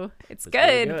 It's good,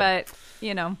 really good, but,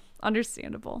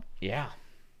 understandable. Yeah.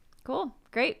 Cool.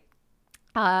 Great.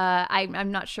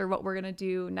 I'm not sure what we're going to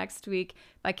do next week.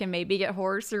 I can maybe get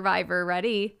Horror Survivor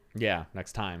ready. Yeah,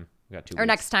 next time. We got 2 Or weeks.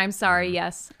 next time, sorry,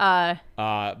 yes.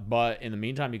 But in the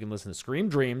meantime, you can listen to Scream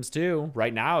Dreams, too.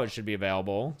 Right now, it should be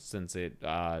available since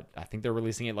I think they're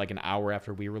releasing it like an hour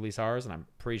after we release ours, and I'm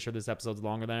pretty sure this episode's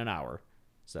longer than an hour.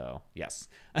 So, yes.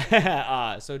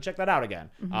 So check that out again.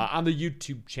 On the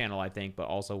YouTube channel, I think, but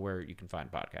also where you can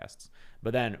find podcasts.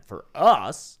 But then for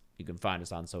us, you can find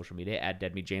us on social media at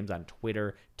DeadMeatJames on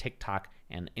Twitter, TikTok,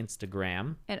 and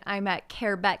Instagram. And I'm at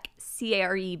Carebeck,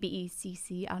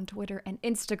 CareBecc on Twitter and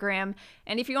Instagram.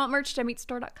 And if you want merch,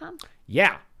 deadmeatstore.com.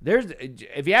 Yeah.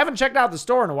 If you haven't checked out the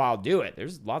store in a while, do it.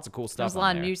 There's lots of cool stuff. There's a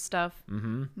lot of new stuff.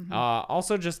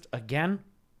 Also, just again,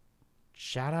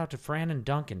 shout out to Fran and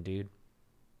Duncan, dude.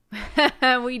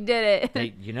 We did it.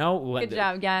 Good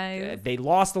job, guys. They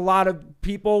lost a lot of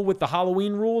people with the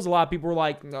Halloween rules. A lot of people were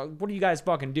like, what are you guys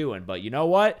fucking doing? But you know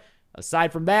what?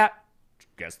 Aside from that,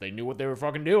 guess they knew what they were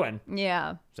fucking doing.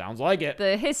 Yeah. Sounds like it.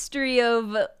 The history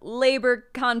of labor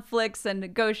conflicts and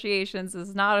negotiations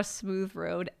is not a smooth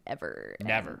road ever.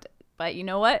 Never. But you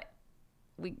know what?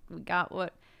 We got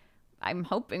what I'm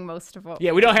hoping most of what.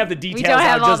 Yeah, we don't have the details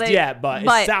out just yet, but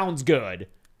it sounds good.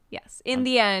 Yes. In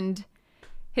the end,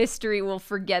 history will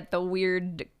forget the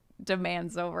weird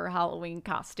demands over Halloween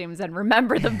costumes and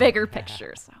remember the bigger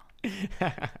picture. So,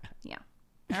 yeah.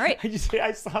 All right.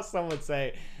 I saw someone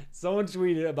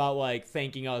tweeted about like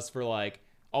thanking us for like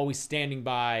always standing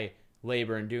by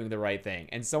labor and doing the right thing.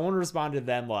 And someone responded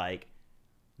then like,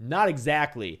 not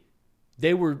exactly.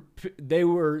 They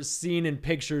were seen in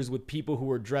pictures with people who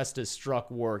were dressed as struck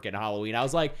work at Halloween. I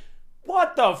was like,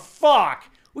 what the fuck?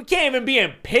 We can't even be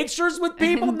in pictures with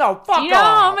people? No, fuck off. Do you know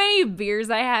how many beers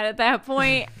I had at that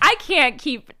point? I can't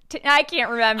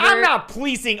remember. I'm not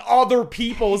policing other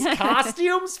people's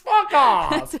costumes. Fuck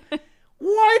off.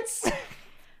 What?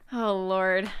 Oh,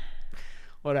 Lord.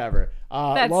 Whatever.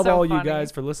 That's love so all funny. you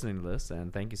guys for listening to this,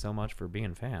 and thank you so much for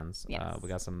being fans. Yes. We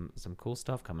got some cool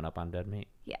stuff coming up on Dead Meat.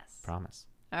 Yes. Promise.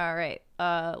 All right.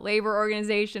 Labor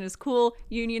organization is cool.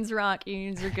 Unions rock.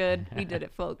 Unions are good. We did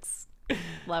it, folks.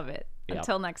 Love it. Yep.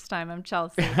 Until next time, I'm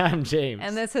Chelsea. I'm James.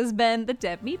 And this has been the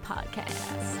Dead Meat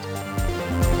Podcast.